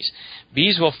Russian bees?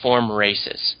 Bees will form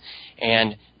races,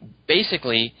 and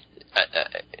basically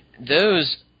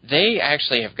they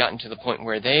actually have gotten to the point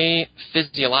where they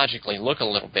physiologically look a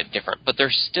little bit different, but their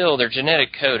genetic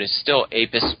code is still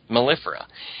Apis mellifera,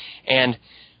 and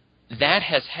that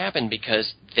has happened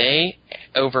because they,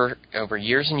 over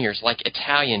years and years, like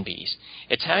Italian bees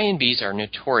are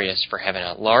notorious for having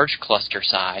a large cluster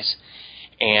size,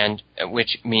 and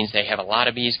which means they have a lot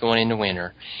of bees going into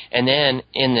winter. And then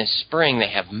in the spring, they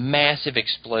have massive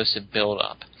explosive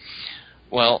buildup.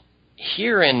 Well,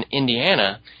 here in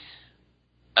Indiana,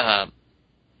 a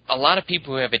lot of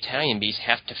people who have Italian bees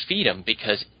have to feed them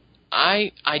because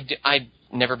I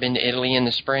never been to Italy in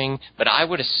the spring, but I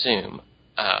would assume,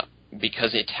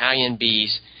 because Italian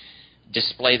bees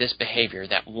display this behavior,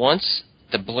 that once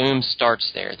the bloom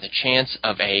starts there, the chance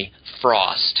of a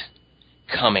frost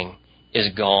coming is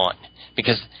gone,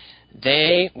 because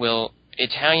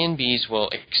Italian bees will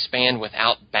expand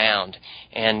without bound,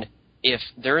 and if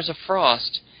there is a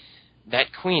frost, that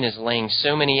queen is laying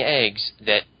so many eggs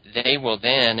that they will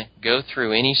then go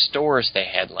through any stores they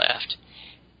had left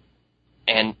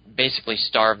and basically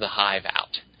starve the hive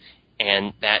out,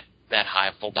 and that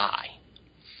hive will die.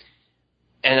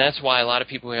 And that's why a lot of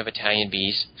people who have Italian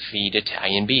bees feed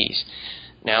Italian bees.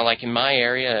 Now, like in my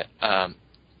area,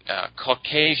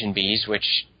 Caucasian bees,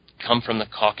 which come from the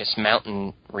Caucasus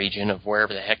Mountain region of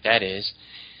wherever the heck that is,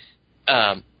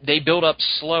 they build up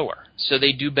slower, so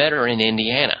they do better in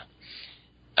Indiana.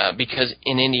 Because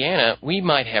in Indiana, we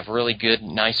might have really good,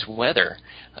 nice weather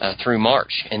through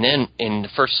March, and then in the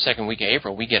first, second week of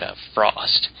April, we get a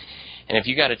frost. And if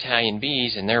you got Italian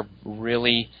bees and they're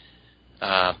really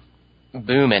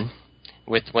booming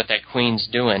with what that queen's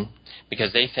doing,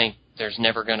 because they think there's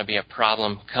never going to be a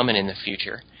problem coming in the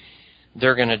future,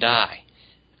 they're going to die.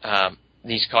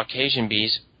 These Caucasian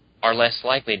bees are less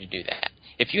likely to do that.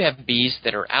 If you have bees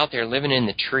that are out there living in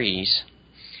the trees,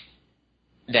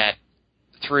 that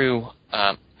through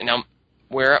now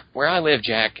where I live,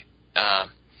 Jack,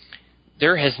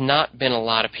 there has not been a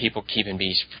lot of people keeping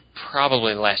bees for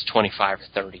probably the last 25 or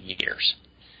 30 years.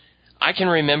 I can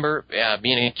remember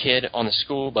being a kid on the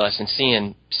school bus and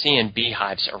seeing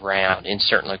beehives around in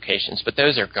certain locations, but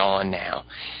those are gone now.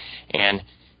 And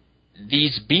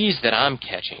these bees that I'm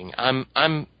catching,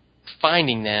 I'm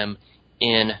finding them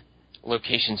in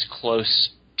locations close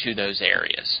to those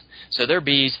areas. So they're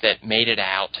bees that made it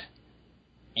out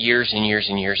years and years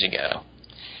and years ago.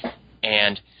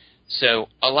 And so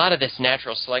a lot of this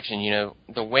natural selection,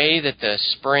 the way that the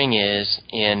spring is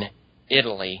in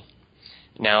Italy,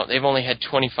 now they've only had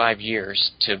 25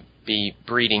 years to be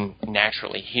breeding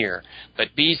naturally here,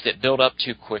 but bees that build up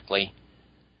too quickly,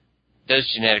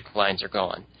 those genetic lines are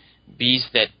gone. Bees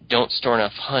that don't store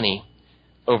enough honey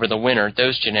over the winter,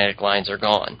 those genetic lines are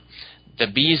gone. The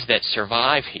bees that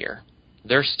survive here,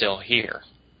 they're still here.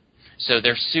 So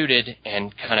they're suited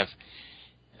and kind of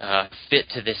fit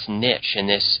to this niche in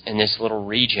this little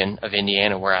region of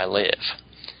Indiana where I live.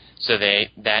 So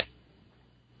that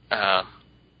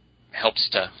helps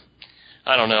to,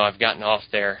 I don't know, I've gotten off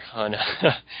there on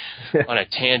a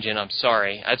tangent. I'm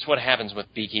sorry. That's what happens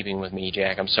with beekeeping with me,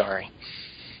 Jack. I'm sorry.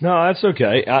 No, that's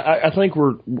okay. I think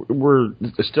we're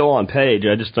still on page.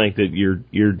 I just think that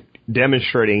you're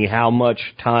demonstrating how much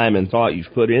time and thought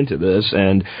you've put into this,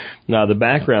 and the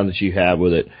background that you have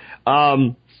with it.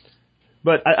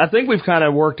 But I think we've kind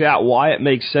of worked out why it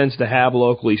makes sense to have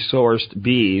locally sourced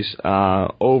bees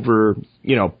over,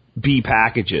 bee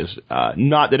packages.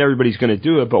 Not that everybody's going to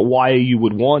do it, but why you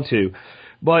would want to.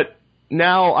 But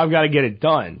now I've got to get it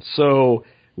done. So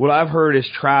what I've heard is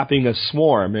trapping a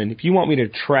swarm. And if you want me to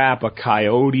trap a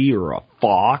coyote or a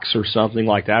fox or something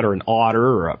like that, or an otter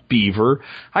or a beaver,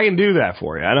 I can do that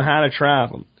for you. I know how to trap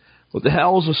them. What the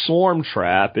hell is a swarm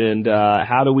trap, and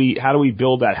how do we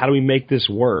build that? How do we make this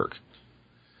work?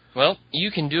 Well,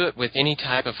 you can do it with any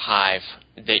type of hive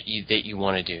that you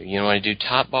want to do. You want to do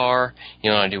top bar,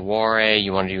 you want to do Warre,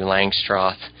 you want to do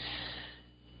Langstroth,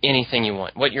 anything you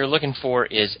want. What you're looking for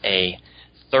is a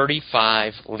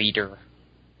 35-liter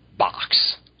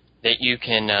box that you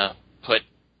can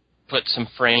put some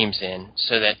frames in,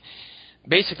 so that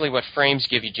basically what frames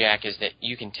give you, Jack, is that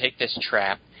you can take this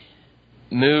trap,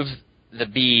 move the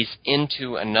bees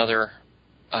into another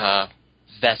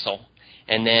vessel,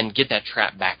 and then get that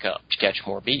trap back up to catch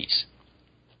more bees.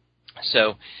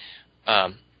 So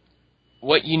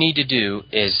what you need to do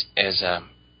is it's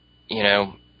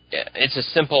a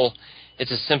simple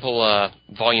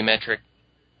volumetric,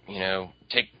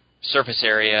 take surface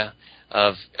area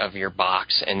of your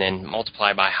box and then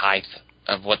multiply by height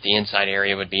of what the inside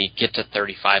area would be, get to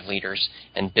 35 liters,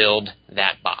 and build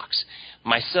that box.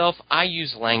 Myself, I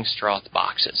use Langstroth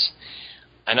boxes.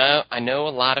 I know a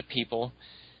lot of people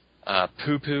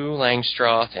poo-poo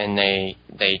Langstroth, and they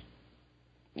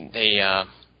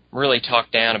really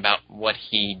talk down about what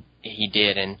he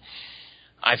did, and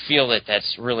I feel that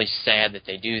that's really sad that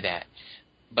they do that.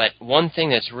 But one thing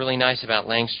that's really nice about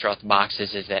Langstroth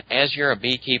boxes is that as you're a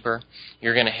beekeeper,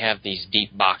 you're going to have these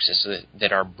deep boxes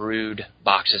that our brood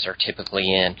boxes are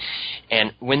typically in.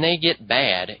 And when they get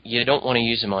bad, you don't want to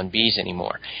use them on bees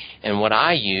anymore. And what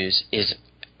I use is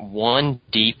one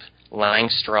deep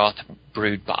Langstroth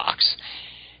brood box.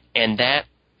 And that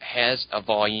has a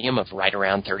volume of right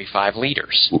around 35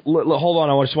 liters. Hold on,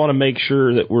 I just want to make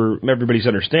sure that everybody's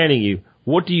understanding you.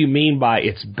 What do you mean by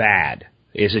it's bad?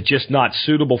 Is it just not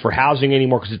suitable for housing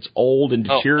anymore because it's old and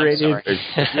deteriorated? Oh, I'm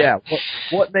sorry. Yeah.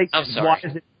 What makes? I'm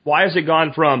sorry. Why has it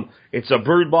gone from it's a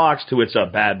brood box to it's a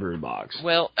bad brood box?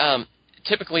 Well,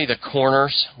 typically the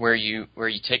corners where you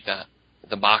take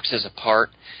the boxes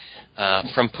apart,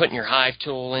 from putting your hive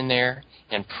tool in there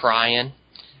and prying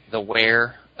the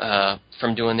wear,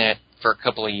 from doing that for a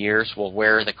couple of years will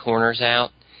wear the corners out.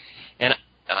 And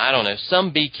I don't know,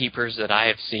 some beekeepers that I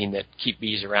have seen that keep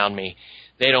bees around me,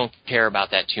 they don't care about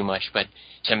that too much. But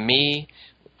to me,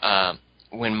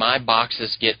 when my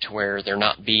boxes get to where they're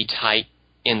not bee tight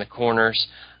in the corners,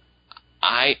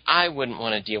 I wouldn't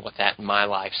want to deal with that in my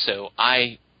life. So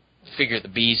I figure the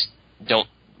bees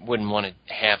wouldn't want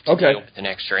to have to deal with an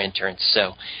extra entrance.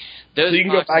 So those you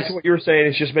can boxes, go back to what you were saying.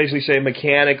 It's just basically saying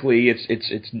mechanically,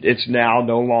 it's now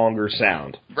no longer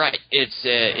sound. Right.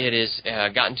 It is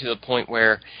gotten to the point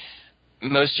where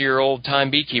most of your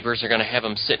old-time beekeepers are going to have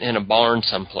them sitting in a barn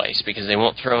someplace because they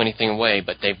won't throw anything away,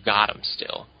 but they've got them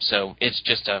still. So it's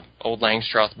just a old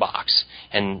Langstroth box.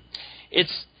 And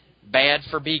it's bad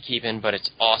for beekeeping, but it's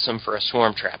awesome for a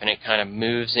swarm trap. And it kind of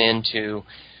moves into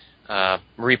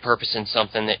repurposing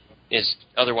something that is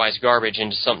otherwise garbage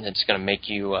into something that's going to make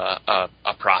you a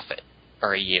profit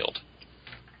or a yield.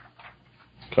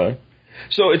 Okay.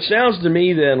 So it sounds to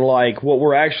me then like what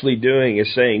we're actually doing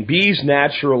is saying bees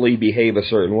naturally behave a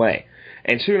certain way.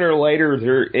 And sooner or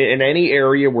later, in any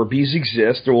area where bees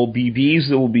exist, there will be bees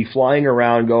that will be flying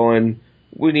around going,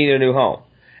 we need a new home.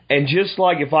 And just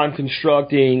like if I'm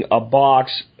constructing a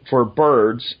box for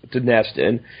birds to nest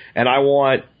in, and I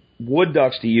want wood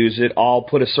ducks to use it, I'll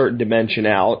put a certain dimension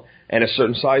out and a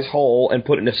certain size hole and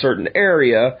put it in a certain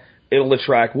area. It'll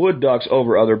attract wood ducks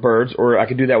over other birds, or I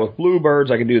can do that with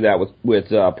bluebirds. I can do that with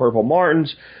purple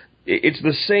martins. It's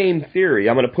the same theory.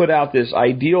 I'm going to put out this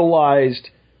idealized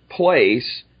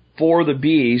place for the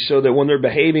bees so that when they're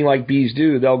behaving like bees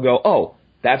do, they'll go, oh,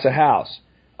 that's a house.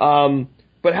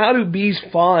 But how do bees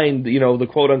find, the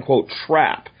quote-unquote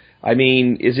trap? I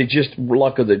mean, is it just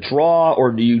luck of the draw,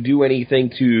 or do you do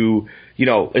anything to,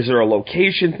 is there a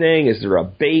location thing? Is there a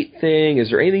bait thing? Is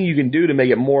there anything you can do to make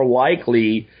it more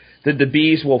likely that the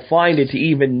bees will find it to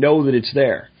even know that it's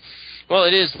there? Well,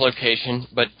 it is location,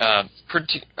 but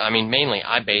mainly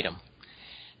I bait them.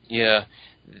 Yeah,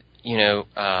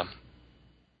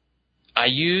 I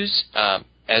use,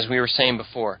 as we were saying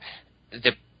before,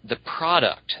 the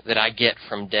product that I get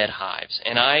from dead hives,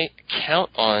 and I count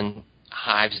on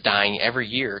hives dying every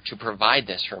year to provide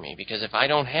this for me, because if I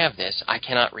don't have this, I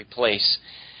cannot replace,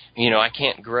 I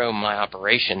can't grow my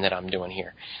operation that I'm doing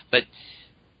here. But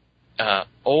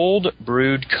old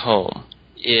brood comb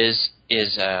is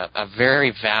a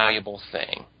very valuable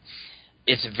thing.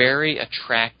 It's very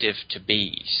attractive to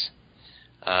bees.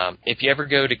 If you ever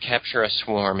go to capture a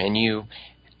swarm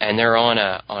and they're on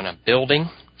a building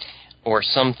or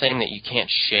something that you can't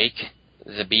shake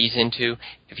the bees into,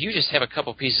 if you just have a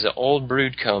couple pieces of old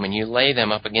brood comb and you lay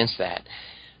them up against that,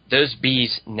 those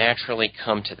bees naturally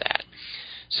come to that.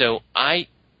 So out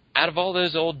of all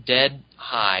those old dead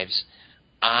hives,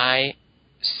 I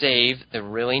save the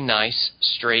really nice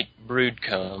straight brood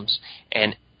combs,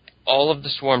 and all of the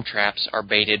swarm traps are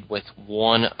baited with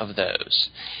one of those.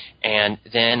 And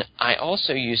then I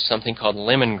also use something called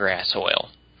lemongrass oil.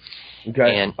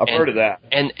 Okay, I've heard of that.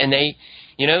 And they,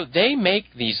 they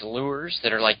make these lures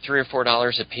that are like $3 or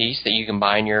 $4 a piece that you can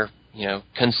buy in your,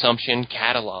 consumption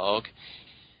catalog.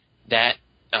 That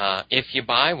if you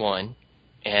buy one,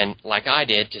 and like I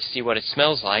did to see what it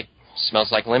smells like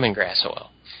lemongrass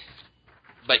oil.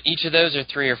 But each of those are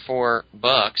 $3 or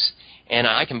 $4, and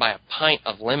I can buy a pint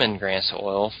of lemongrass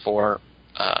oil for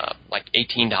like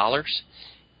 $18,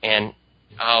 and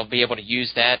I'll be able to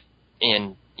use that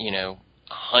in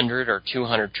 100 or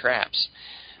 200 traps.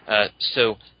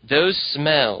 So those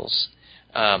smells,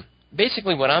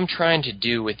 basically what I'm trying to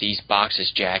do with these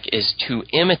boxes, Jack, is to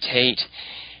imitate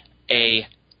a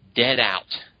dead out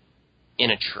in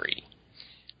a tree.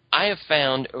 I have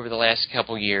found over the last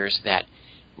couple years that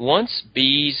once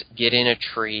bees get in a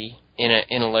tree, in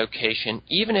a location,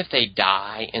 even if they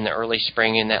die in the early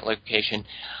spring in that location,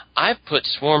 I've put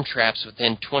swarm traps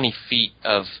within 20 feet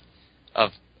of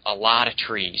a lot of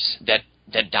trees that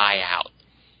die out,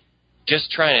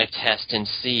 just trying to test and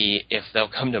see if they'll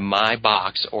come to my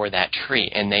box or that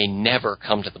tree, and they never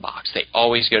come to the box. They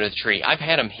always go to the tree. I've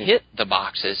had them hit the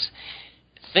boxes,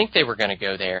 think they were going to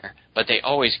go there, but they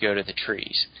always go to the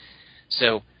trees.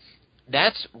 So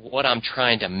that's what I'm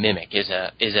trying to mimic, is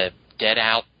a dead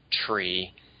out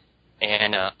tree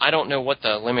And I don't know what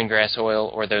the lemongrass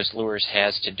oil or those lures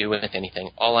has to do with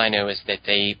anything. All I know is that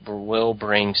they will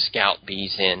bring scout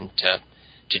bees in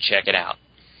to check it out.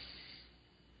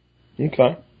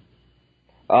 Okay.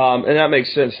 And that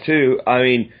makes sense, too. I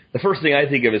mean, the first thing I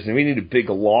think of is we need a big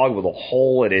log with a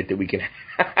hole in it that we can,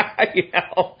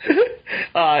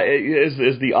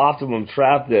 is the optimum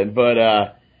trap then.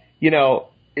 But,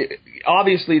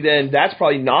 obviously then that's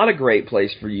probably not a great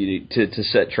place for you to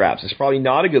set traps. It's probably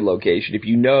not a good location. If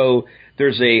you know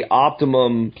there's a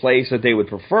optimum place that they would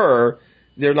prefer,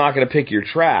 they're not going to pick your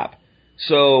trap.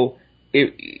 So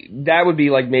that would be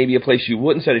like maybe a place you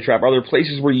wouldn't set a trap. Are there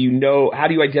places where how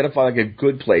do you identify like a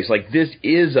good place? Like this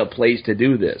is a place to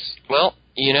do this. Well,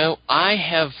 I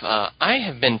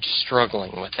have been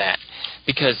struggling with that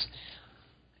because,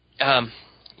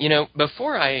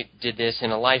 before I did this, in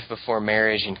a life before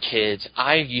marriage and kids,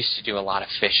 I used to do a lot of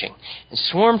fishing. And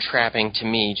swarm trapping, to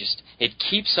me, it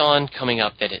keeps on coming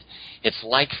up that it's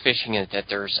like fishing, that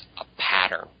there's a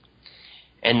pattern.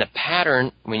 And the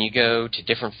pattern, when you go to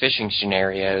different fishing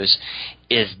scenarios,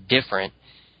 is different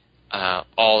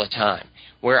all the time.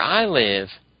 Where I live,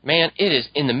 man, it is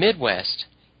in the Midwest,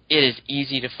 it is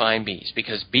easy to find bees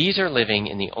because bees are living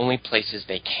in the only places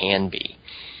they can be.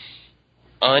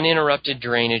 Uninterrupted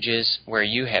drainages where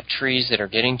you have trees that are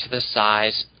getting to the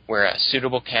size where a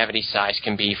suitable cavity size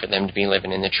can be for them to be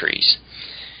living in the trees.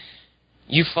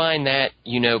 You find that,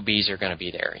 bees are going to be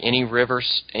there. Any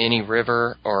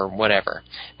river or whatever.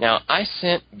 Now, I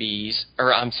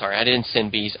didn't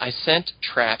send bees. I sent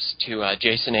traps to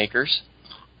Jason Akers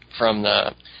from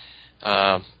the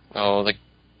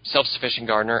Self-Sufficient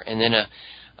Gardener, and then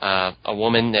a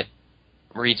woman that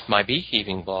reads my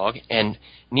beekeeping blog, and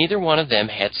neither one of them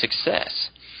had success.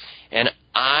 And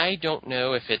I don't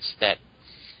know if it's that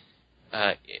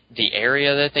the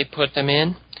area that they put them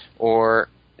in, or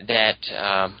that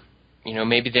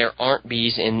maybe there aren't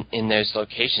bees in those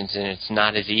locations, and it's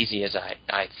not as easy as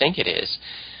I think it is.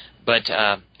 But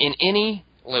in any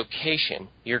location,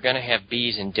 you're going to have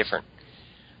bees in different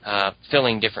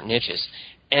filling different niches.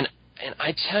 And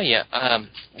I tell you,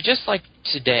 just like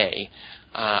today,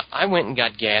 I went and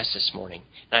got gas this morning,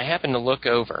 and I happened to look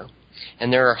over,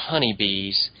 and there are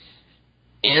honeybees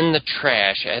in the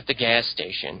trash at the gas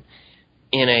station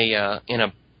in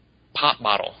a pop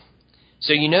bottle.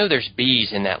 So there's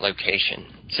bees in that location.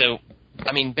 So,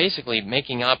 basically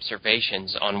making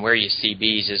observations on where you see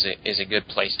bees is a good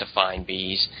place to find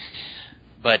bees.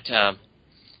 But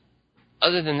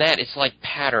other than that, it's like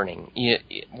patterning.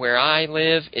 Where I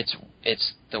live, it's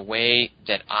the way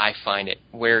that I find it.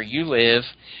 Where you live,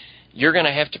 you're going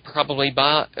to have to probably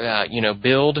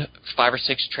build 5 or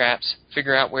 6 traps,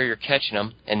 figure out where you're catching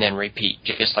them, and then repeat,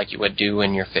 just like you would do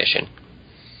when you're fishing.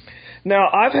 Now,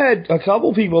 I've had a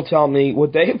couple people tell me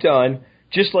what they've done,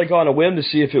 just like on a whim to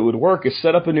see if it would work, is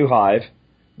set up a new hive,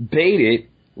 bait it,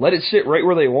 let it sit right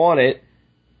where they want it,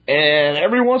 and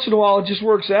every once in a while it just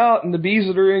works out, and the bees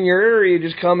that are in your area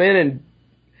just come in, and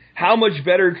how much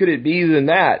better could it be than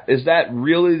that? Is that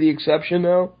really the exception,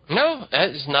 though? No, that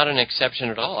is not an exception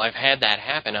at all. I've had that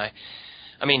happen.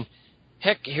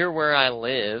 Heck, here where I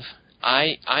live,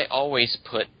 I always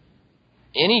put,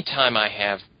 anytime I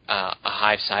have a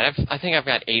hive site, I think I've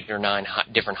got 8 or 9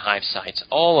 different hive sites.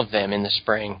 All of them in the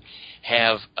spring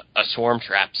have a swarm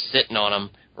trap sitting on them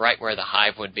right where the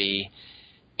hive would be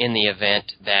in the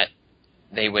event that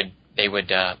they would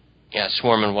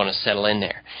swarm and want to settle in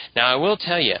there. Now, I will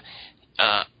tell you,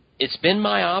 it's been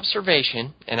my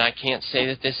observation, and I can't say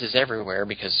that this is everywhere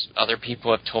because other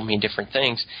people have told me different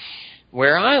things.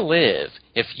 Where I live,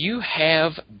 if you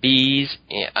have bees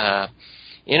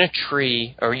in a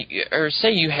tree, or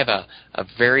say you have a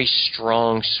very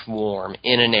strong swarm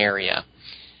in an area,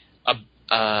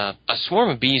 a swarm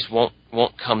of bees won't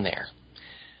come there.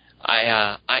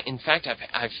 In fact,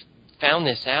 I've found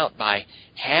this out by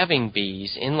having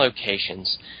bees in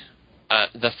locations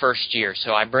the first year.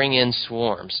 So I bring in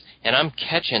swarms, and I'm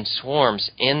catching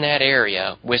swarms in that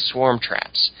area with swarm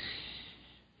traps.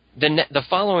 The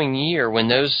following year, when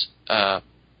those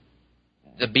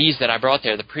the bees that I brought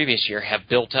there the previous year have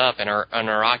built up and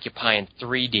are occupying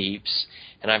 3 deeps,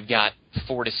 and I've got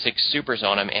 4 to 6 supers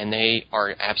on them, and they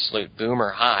are absolute boomer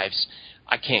hives,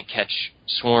 I can't catch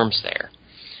swarms there.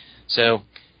 So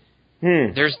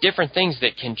there's different things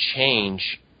that can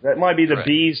change. That might be the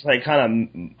bees like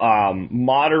kind of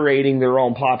moderating their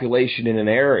own population in an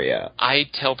area. I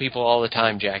tell people all the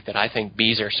time, Jack, that I think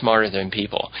bees are smarter than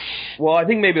people. Well, I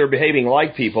think maybe they're behaving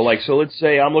like people. Like, so let's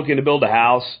say I'm looking to build a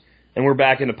house, and we're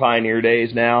back in the pioneer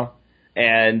days now,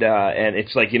 and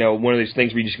it's like, one of these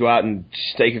things where you just go out and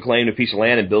stake a claim to a piece of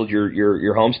land and build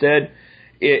your homestead.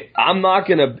 I'm not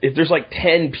going to, if there's like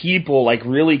 10 people like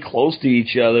really close to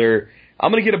each other,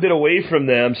 I'm going to get a bit away from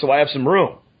them so I have some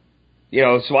room.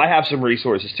 So I have some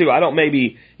resources too. I don't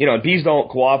maybe, bees don't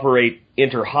cooperate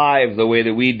inter-hive the way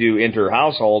that we do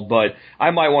inter-household, but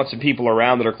I might want some people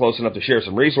around that are close enough to share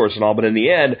some resources and all, but in the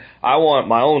end, I want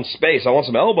my own space. I want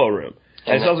some elbow room.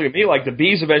 And it sounds like to me like the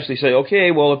bees eventually say,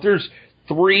 okay, well, if there's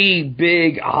 3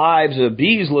 big hives of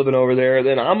bees living over there,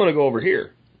 then I'm going to go over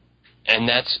here. And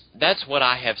that's what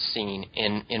I have seen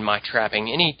in my trapping.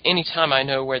 Any time I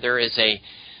know where there is a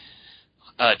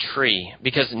tree,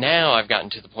 because now I've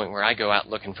gotten to the point where I go out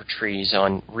looking for trees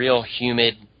on real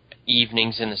humid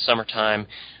evenings in the summertime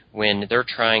when they're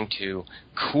trying to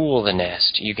cool the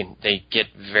nest. They get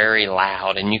very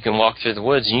loud, and you can walk through the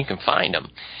woods and you can find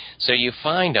them. So you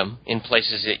find them in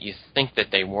places that you think that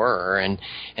they were, and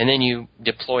then you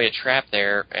deploy a trap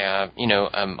there,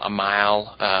 a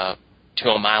mile to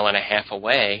a mile and a half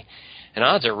away, and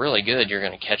odds are really good you're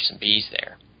going to catch some bees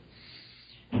there.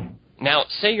 Now,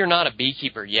 say you're not a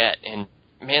beekeeper yet, and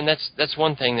man, that's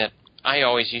one thing that I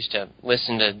always used to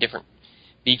listen to different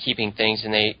beekeeping things,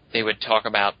 and they would talk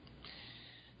about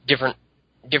different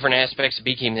aspects of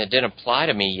beekeeping that didn't apply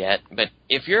to me yet. But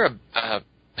if you're a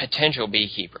potential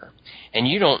beekeeper and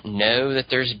you don't know that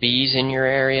there's bees in your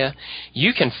area,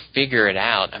 you can figure it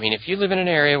out. I mean, if you live in an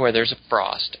area where there's a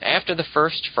frost, after the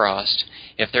first frost,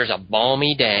 if there's a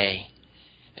balmy day,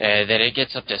 that it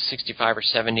gets up to 65 or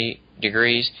 70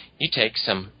 degrees, you take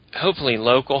some hopefully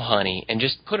local honey and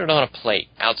just put it on a plate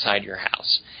outside your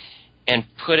house and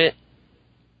put it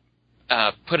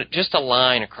just a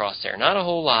line across there, not a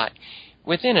whole lot.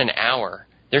 Within an hour,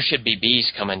 there should be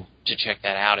bees coming to check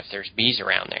that out if there's bees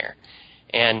around there.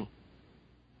 And,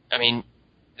 I mean,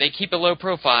 they keep a low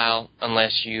profile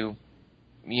unless you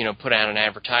put out an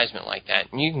advertisement like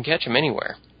that, and you can catch them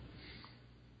anywhere.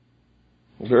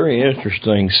 Very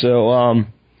interesting. So,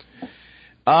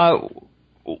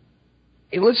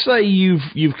 let's say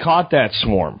you've caught that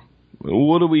swarm.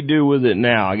 What do we do with it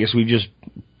now? I guess we just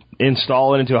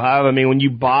install it into a hive. I mean, when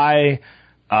you buy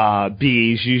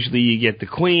bees, usually you get the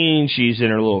queen. She's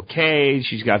in her little cage.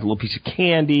 She's got a little piece of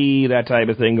candy, that type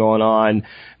of thing going on.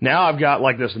 Now I've got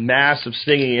like this mass of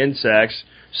stinging insects.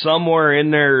 Somewhere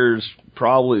in there's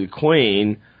probably the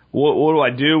queen. What do I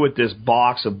do with this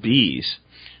box of bees?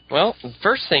 Well, the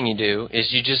first thing you do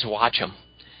is you just watch them.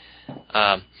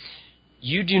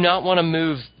 You do not want to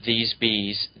move these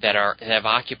bees that have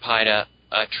occupied a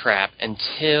trap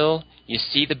until you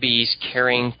see the bees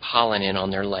carrying pollen in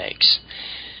on their legs.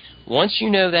 Once you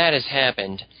know that has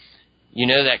happened, you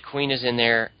know that queen is in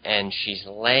there and she's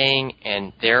laying,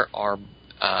 and there are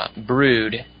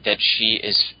brood that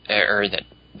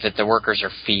that the workers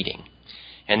are feeding,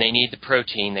 and they need the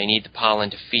protein, they need the pollen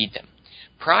to feed them.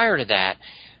 Prior to that,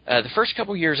 the first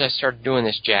couple years I started doing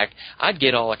this, Jack, I'd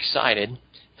get all excited,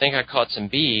 think I caught some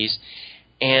bees,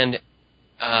 and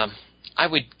I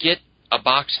would get a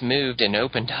box moved and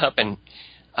opened up, and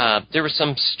there was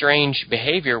some strange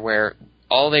behavior where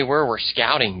all they were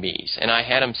scouting bees, and I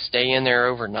had them stay in there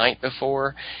overnight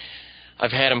before.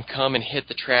 I've had them come and hit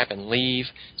the trap and leave.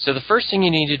 So the first thing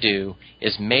you need to do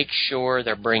is make sure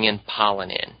they're bringing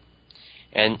pollen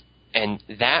in. And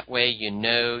that way you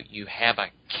know you have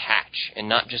a catch and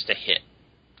not just a hit.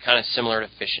 Kind of similar to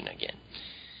fishing again.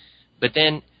 But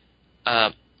then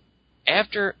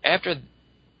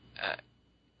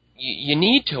you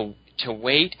need to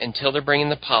wait until they're bringing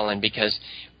the pollen, because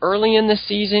early in the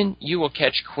season you will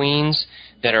catch queens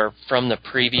that are from the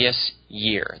previous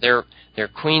year. They're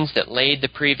queens that laid the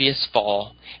previous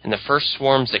fall, and the first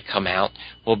swarms that come out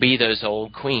will be those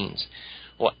old queens.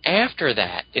 Well, after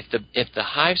that, if the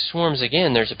hive swarms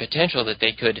again, there's a potential that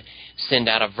they could send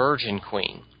out a virgin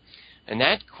queen. And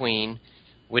that queen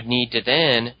would need to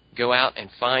then go out and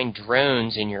find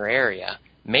drones in your area,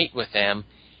 mate with them,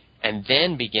 and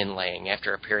then begin laying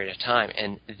after a period of time.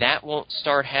 And that won't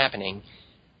start happening.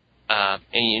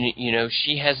 And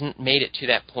she hasn't made it to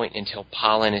that point until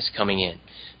pollen is coming in.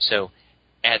 So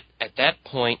at that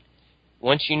point,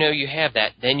 once you know you have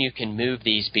that, then you can move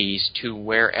these bees to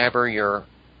wherever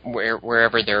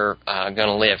they're going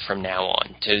to live from now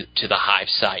on, to the hive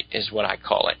site is what I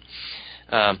call it.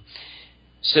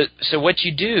 So what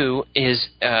you do is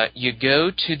you go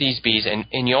to these bees,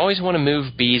 and you always want to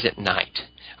move bees at night.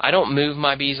 I don't move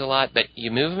my bees a lot, but you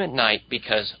move them at night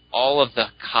because all of the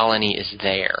colony is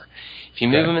there. If you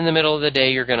move them in the middle of the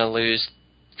day, you're going to lose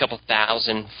a couple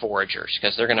thousand foragers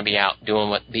because they're going to be out doing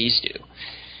what bees do.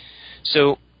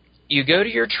 So you go to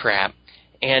your trap,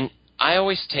 and I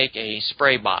always take a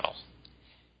spray bottle.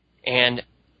 And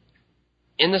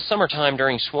in the summertime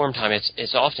during swarm time,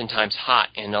 it's oftentimes hot,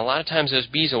 and a lot of times those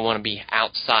bees will want to be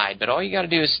outside. But all you got to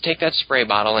do is take that spray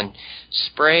bottle and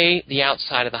spray the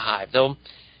outside of the hive.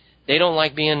 They don't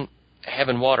like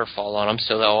having water fall on them,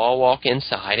 so they'll all walk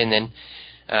inside. And then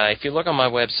if you look on my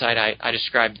website, I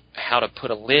described how to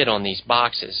put a lid on these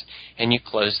boxes, and you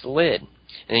close the lid.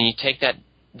 And then you take that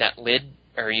lid,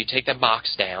 or you take that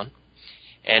box down,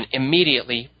 and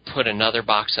immediately put another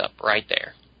box up right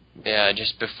there.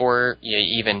 Just before you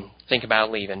even think about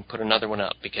leaving, put another one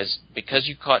up, because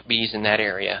you caught bees in that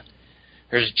area,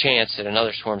 there's a chance that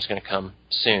another swarm's going to come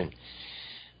soon.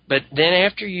 But then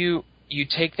after you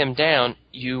take them down,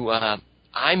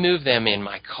 I move them in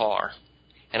my car,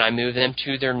 and I move them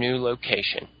to their new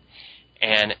location.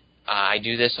 And I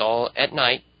do this all at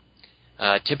night.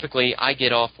 Typically, I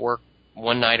get off work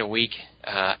one night a week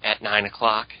at 9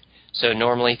 o'clock. So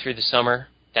normally through the summer,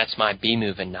 that's my bee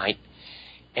moving night.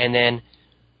 And then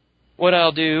what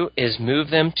I'll do is move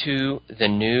them to the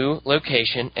new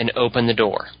location and open the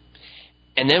door.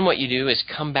 And then what you do is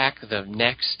come back the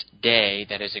next day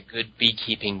that is a good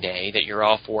beekeeping day, that you're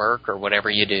off work or whatever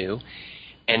you do,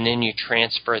 and then you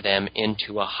transfer them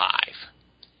into a hive.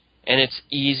 And it's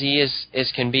easy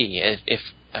as can be.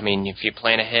 If you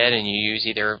plan ahead and you use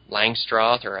either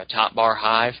Langstroth or a top bar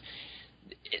hive,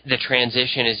 the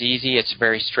transition is easy. It's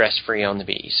very stress-free on the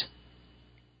bees.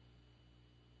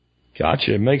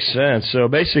 Gotcha. It makes sense. So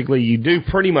basically you do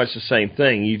pretty much the same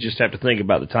thing. You just have to think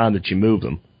about the time that you move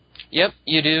them. Yep,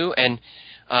 you do. And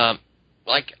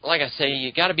like I say,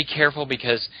 you got to be careful,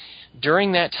 because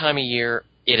during that time of year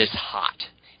it is hot.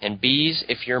 And bees,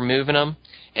 if you're moving them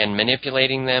and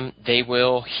manipulating them, they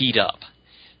will heat up.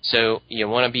 So you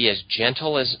want to be as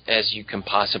gentle as you can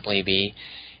possibly be,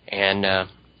 and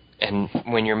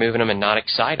when you're moving them, and not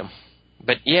excite them.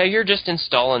 But yeah, you're just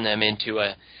installing them into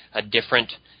a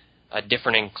different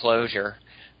enclosure,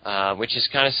 which is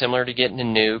kind of similar to getting a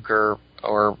nuke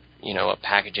or a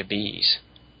package of bees.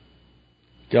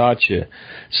 Gotcha.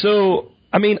 So,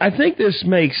 I think this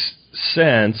makes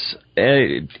sense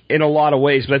in a lot of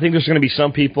ways, but I think there's going to be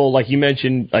some people, like you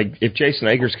mentioned, like if Jason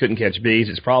Akers couldn't catch bees,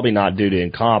 it's probably not due to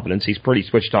incompetence. He's a pretty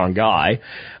switched-on guy.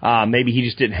 Maybe he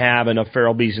just didn't have enough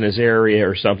feral bees in his area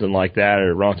or something like that at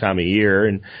the wrong time of year.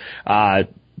 And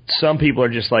some people are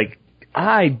just like,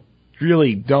 I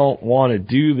really don't want to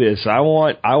do this. I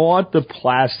want the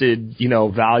placid,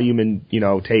 volume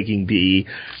taking bee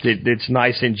that's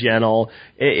nice and gentle.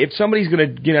 If somebody's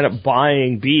going to end up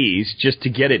buying bees just to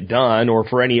get it done or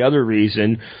for any other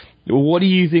reason, what do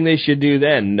you think they should do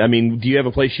then? Do you have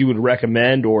a place you would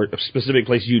recommend, or a specific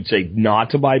place you'd say not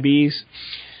to buy bees?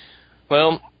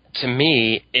 Well, to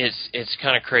me, it's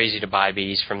kind of crazy to buy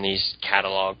bees from these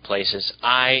catalog places.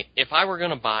 If I were going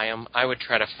to buy them, I would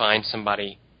try to find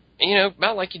somebody,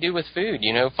 about like you do with food,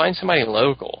 find somebody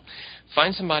local.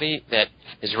 Find somebody that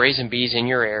is raising bees in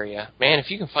your area. Man, if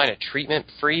you can find a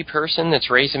treatment-free person that's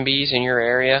raising bees in your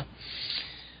area,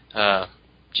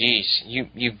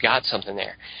 you've got something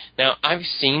there. Now, I've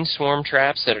seen swarm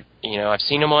traps that are, I've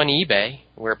seen them on eBay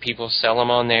where people sell them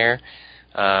on there.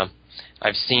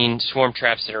 I've seen swarm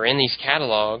traps that are in these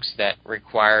catalogs that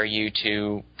require you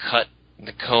to cut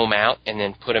the comb out and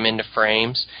then put them into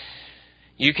frames.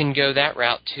 You can go that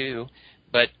route too,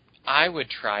 but I would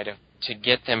try to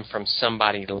get them from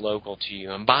somebody local to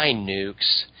you and buy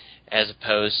nukes as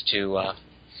opposed to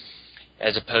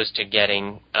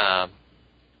getting a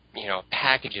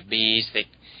package of bees.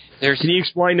 Can you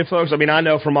explain to folks? I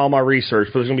know from all my research,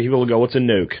 but there's going to be people who go, "What's a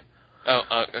nuke?"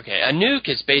 Oh, okay. A nuke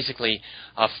is basically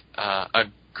a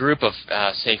group of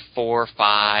say 4 or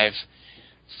 5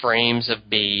 frames of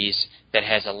bees that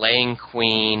has a laying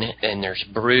queen, and there's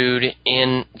brood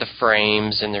in the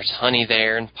frames, and there's honey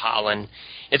there and pollen.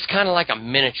 It's kind of like a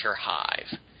miniature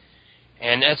hive.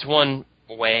 And that's one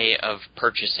way of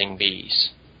purchasing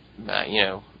bees,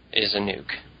 is a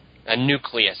nuke. A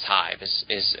nucleus hive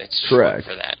it's short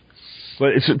for that.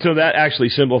 But so that actually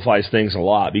simplifies things a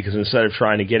lot, because instead of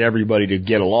trying to get everybody to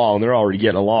get along, they're already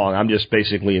getting along. I'm just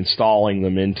basically installing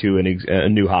them into a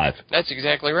new hive. That's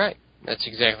exactly right.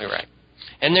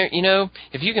 And there,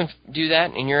 if you can do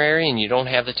that in your area and you don't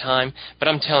have the time, but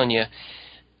I'm telling you,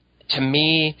 to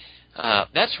me,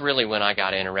 that's really when I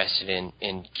got interested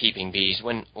in keeping bees.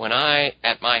 When I,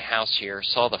 at my house here,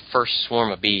 saw the first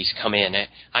swarm of bees come in,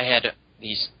 I had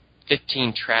these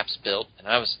 15 traps built, and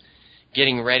I was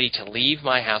getting ready to leave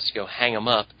my house to go hang them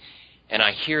up, and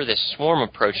I hear this swarm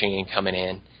approaching and coming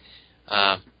in.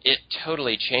 It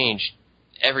totally changed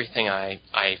everything I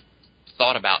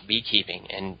thought about beekeeping,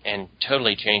 and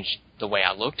totally changed the way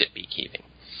I looked at beekeeping.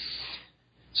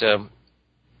 So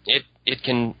it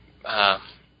can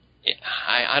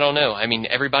I don't know. I mean,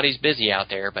 everybody's busy out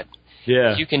there, but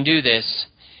yeah, if you can do this,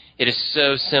 it is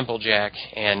so simple, Jack,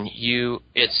 and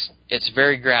it's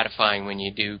very gratifying when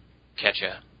you do catch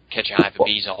a hive of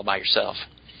bees all by yourself.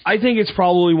 I think it's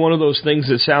probably one of those things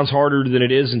that sounds harder than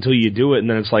it is until you do it, and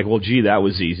then it's like, well, gee, that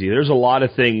was easy. There's a lot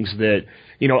of things that,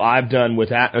 I've done with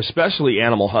that, especially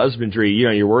animal husbandry.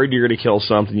 You're worried you're going to kill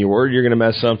something, you're worried you're going to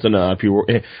mess something up,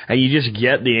 and you just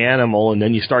get the animal, and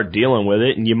then you start dealing with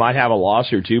it, and you might have a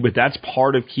loss or two, but that's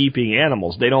part of keeping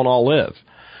animals. They don't all live.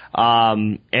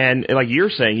 And like you're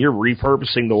saying, you're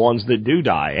repurposing the ones that do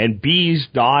die, and bees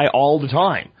die all the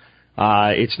time.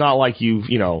 It's not like you've,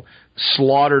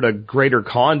 slaughtered a greater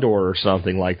condor or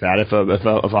something like that. If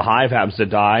a hive happens to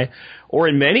die, or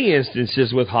in many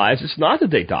instances with hives, it's not that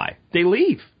they die; they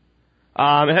leave.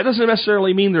 And that doesn't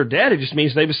necessarily mean they're dead. It just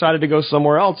means they decided to go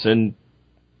somewhere else, and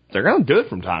they're going to do it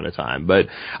from time to time. But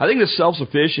I think the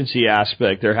self-sufficiency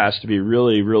aspect there has to be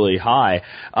really, really high.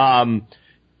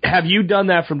 Have you done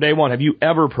that from day one? Have you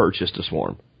ever purchased a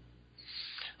swarm?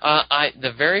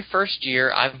 The very first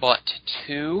year, I bought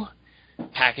 2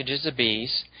 packages of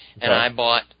bees. Okay. And I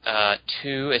bought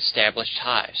 2 established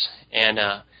hives. And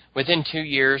within 2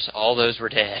 years, all those were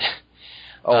dead.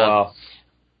 Oh, wow.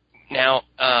 Now,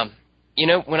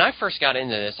 when I first got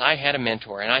into this, I had a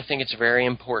mentor, and I think it's very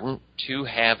important to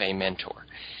have a mentor.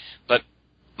 But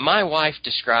my wife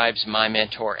describes my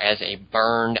mentor as a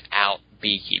burned-out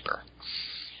beekeeper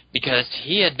because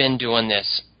he had been doing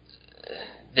this,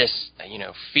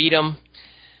 feed them,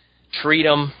 treat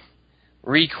them,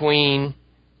 requeen,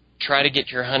 try to get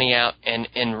your honey out, and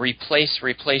replace,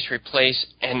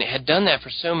 and had done that for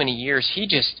so many years,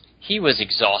 he was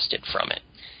exhausted from it.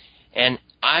 And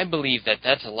I believe that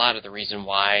that's a lot of the reason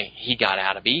why he got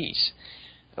out of bees,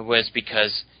 was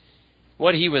because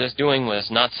what he was doing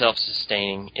was not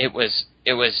self-sustaining. It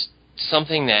was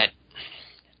something that,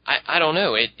 I don't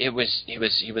know, he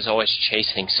was always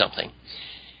chasing something.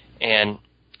 And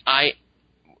I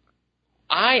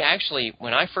actually,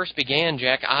 when I first began,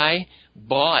 Jack, I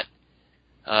bought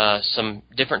some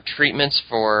different treatments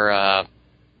for, I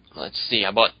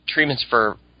bought treatments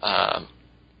for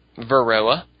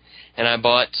Varroa, and I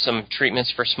bought some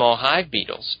treatments for small hive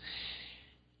beetles.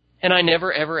 And I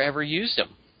never, ever used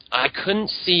them. I couldn't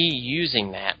see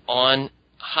using that on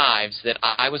hives that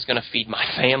I was going to feed my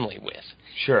family with.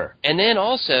 Sure. And then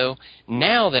also,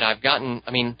 now that I've gotten,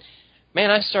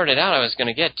 I started out, I was going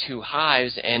to get 2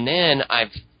 hives, and then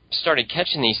I've started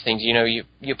catching these things.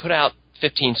 You put out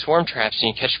 15 swarm traps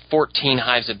and you catch 14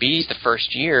 hives of bees the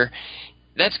first year.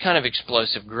 That's kind of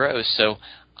explosive growth. So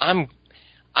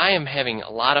I am having a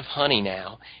lot of honey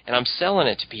now, and I'm selling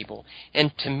it to people.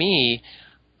 And to me,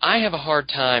 I have a hard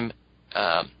time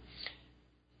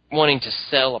wanting to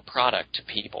sell a product to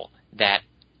people that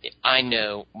I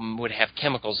know would have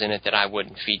chemicals in it that I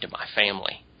wouldn't feed to my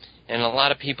family. And a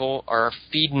lot of people are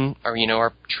feeding, or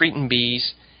are treating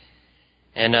bees,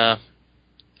 and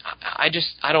I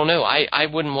don't know. I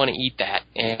wouldn't want to eat that.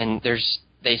 And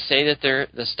they say that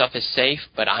the stuff is safe,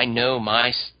 but I know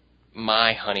my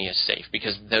honey is safe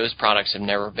because those products have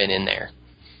never been in there.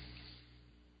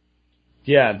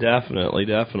 Yeah, definitely.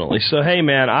 So, hey,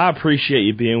 man, I appreciate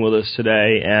you being with us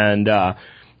today. And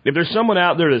if there's someone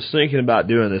out there that's thinking about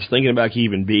doing this, thinking about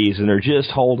keeping bees, and they're just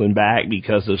holding back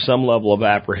because of some level of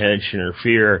apprehension or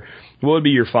fear, what would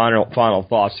be your final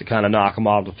thoughts to kind of knock them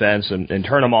off the fence and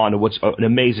turn them on to what's an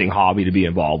amazing hobby to be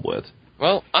involved with?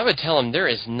 Well, I would tell them there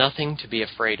is nothing to be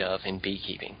afraid of in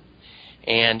beekeeping,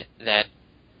 and that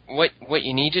what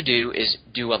you need to do is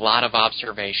do a lot of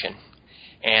observation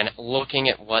and looking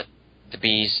at what the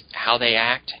bees, how they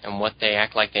act and what they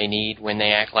act like they need, when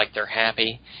they act like they're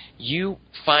happy. You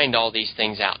find all these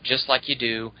things out, just like you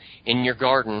do in your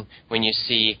garden when you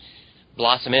see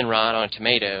blossom end rot on a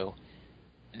tomato.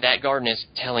 That garden is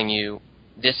telling you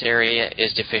this area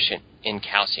is deficient in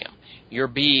calcium. Your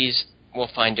bees will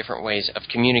find different ways of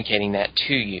communicating that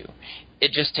to you.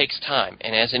 It just takes time,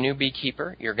 and as a new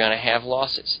beekeeper, you're going to have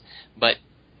losses. But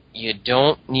you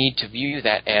don't need to view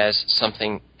that as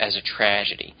something, as a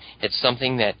tragedy. It's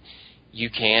something that you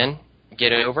can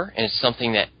get over, and it's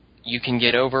something that you can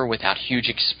get over without huge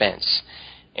expense.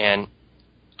 And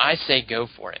I say go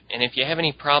for it. And if you have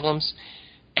any problems,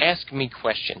 ask me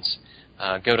questions.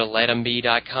 Go to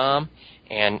letembee.com,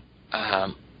 and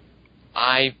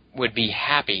I would be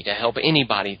happy to help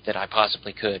anybody that I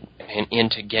possibly could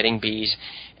into getting bees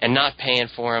and not paying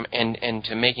for them, and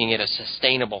to making it a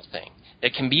sustainable thing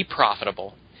that can be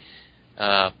profitable.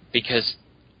 Because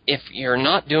if you're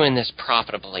not doing this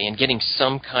profitably and getting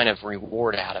some kind of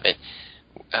reward out of it,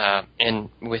 and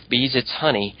with bees it's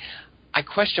honey, I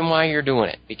question why you're doing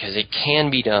it, because it can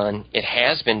be done. It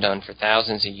has been done for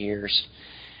thousands of years,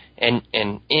 and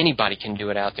anybody can do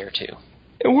it out there too.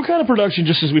 And what kind of production,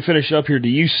 just as we finish up here, do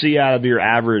you see out of your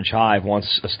average hive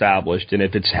once established, and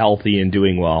if it's healthy and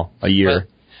doing well a year?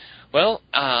 Well,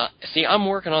 see, I'm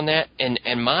working on that,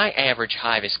 and my average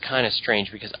hive is kind of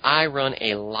strange because I run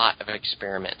a lot of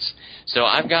experiments. So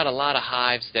I've got a lot of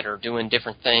hives that are doing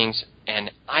different things,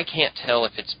 and I can't tell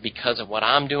if it's because of what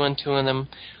I'm doing to them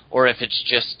or if it's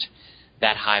just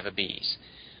that hive of bees.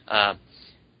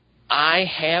 I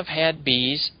have had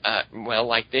bees,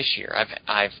 like this year.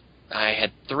 I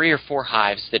had 3 or 4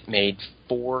 hives that made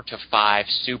 4 to 5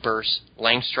 supers,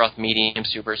 Langstroth medium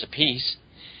supers apiece.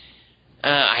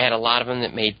 I had a lot of them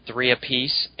that made 3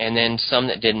 apiece, and then some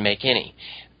that didn't make any.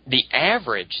 The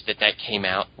average that came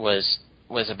out was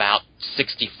about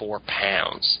 64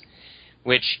 pounds,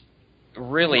 which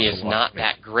really is not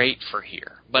that great for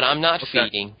here. But I'm not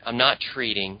feeding, I'm not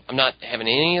treating, I'm not having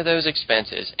any of those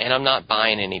expenses, and I'm not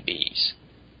buying any bees.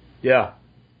 Yeah.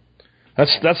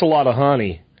 That's a lot of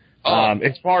honey,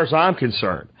 as far as I'm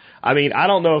concerned. I mean, I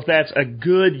don't know if that's a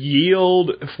good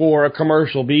yield for a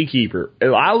commercial beekeeper.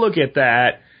 I look at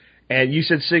that, and you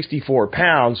said 64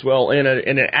 pounds. Well, in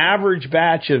an average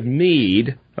batch of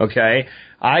mead, okay,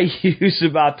 I use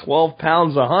about 12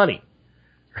 pounds of honey,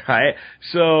 right?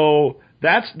 So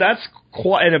that's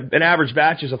quite an average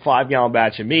batch is a 5-gallon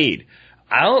batch of mead.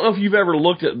 I don't know if you've ever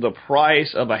looked at the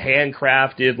price of a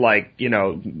handcrafted,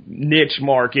 niche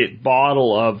market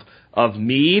bottle of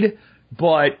mead.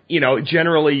 But,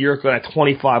 generally you're going at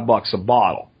 $25 a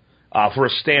bottle for a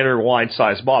standard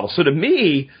wine-sized bottle. So to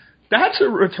me, that's a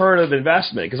return of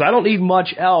investment because I don't need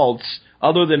much else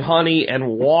other than honey and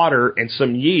water and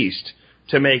some yeast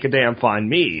to make a damn fine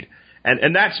mead.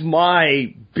 And that's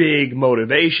my big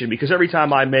motivation because every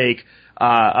time I make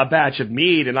a batch of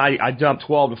mead and I dump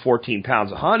 12 to 14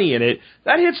 pounds of honey in it,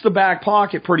 that hits the back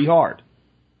pocket pretty hard.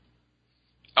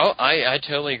 Oh, I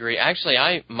totally agree.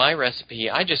 Actually, my recipe,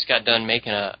 I just got done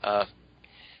making a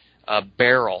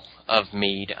barrel of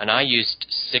mead, and I used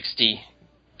 60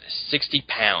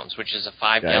 pounds, which is a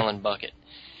 5-gallon bucket.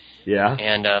 Yeah.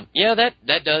 And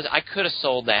that does. I could have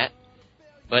sold that,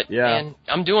 but man,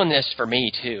 I'm doing this for me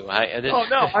too.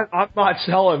 I'm not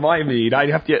selling my mead. I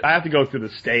have to go through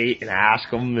the state and ask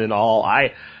them and all.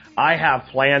 I have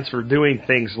plans for doing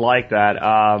things like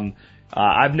that.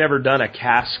 I've never done a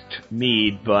casked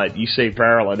mead, but you say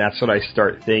barrel, and that's what I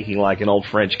start thinking, like an old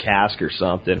French cask or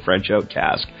something, French oak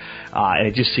cask. And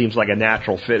it just seems like a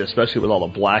natural fit, especially with all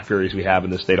the blackberries we have in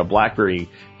the state. A blackberry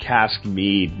cask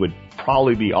mead would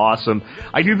probably be awesome.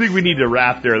 I do think we need to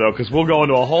wrap there, though, because we'll go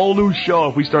into a whole new show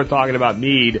if we start talking about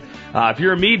mead. If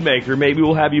you're a mead maker, maybe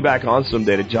we'll have you back on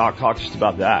someday to talk just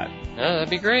about that. Oh, that'd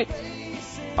be great.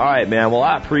 All right, man. Well,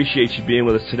 I appreciate you being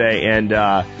with us today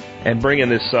and bringing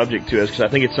this subject to us because I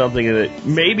think it's something that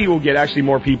maybe will get actually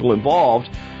more people involved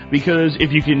because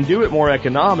if you can do it more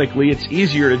economically, it's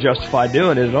easier to justify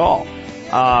doing it at all.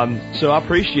 So I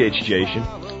appreciate you, Jason.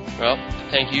 Well,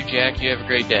 thank you, Jack. You have a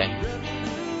great day.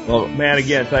 Well, man,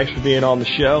 again, thanks for being on the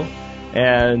show.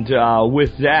 And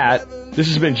with that, this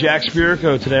has been Jack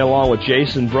Spirico today along with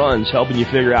Jason Bruns helping you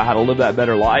figure out how to live that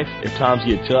better life if times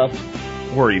get tough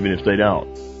or even if they don't.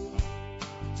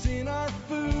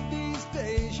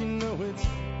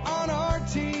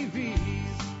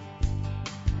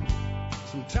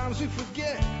 Sometimes we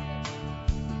forget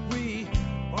that we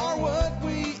are what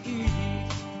we eat.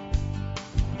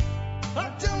 I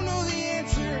don't know the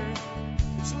answer.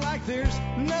 It's like there's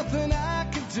nothing I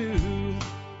can do.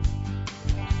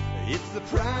 It's the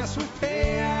price we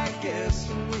pay, I guess,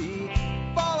 when we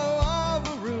follow all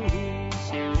the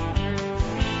rules.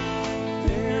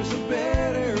 There's a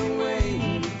better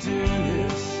way to do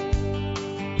this.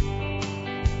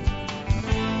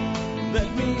 Let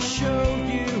me show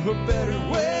you a better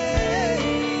way.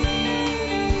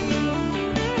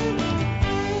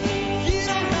 You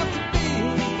don't have to be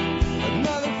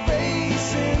another face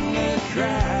in the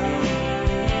crowd.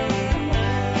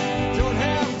 You don't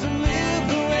have to live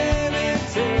the way they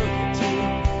tell you to.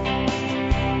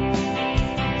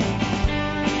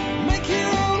 Make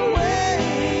your own way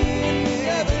and the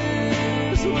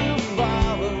others will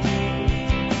follow.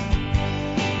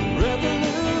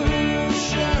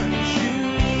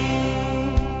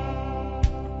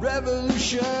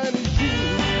 Revolution is you.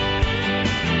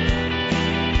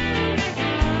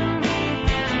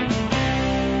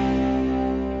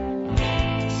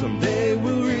 Someday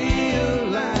we'll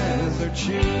realize our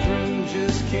children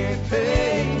just can't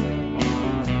pay.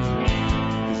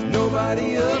 'Cause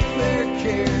nobody up there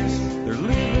cares. They're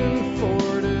living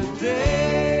for today.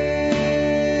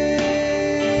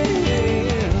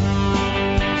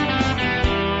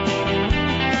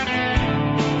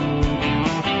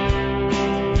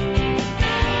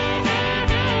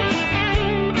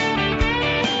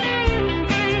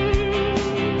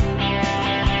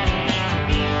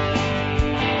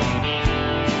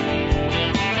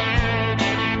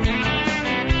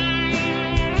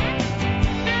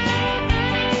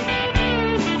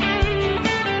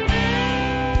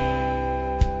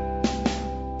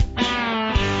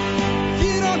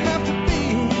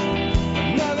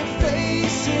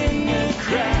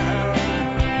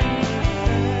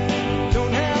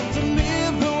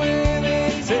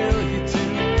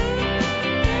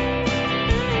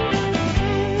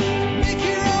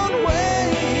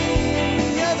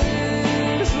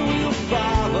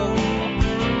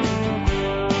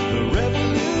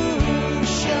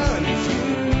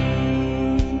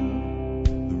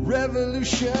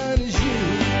 solution is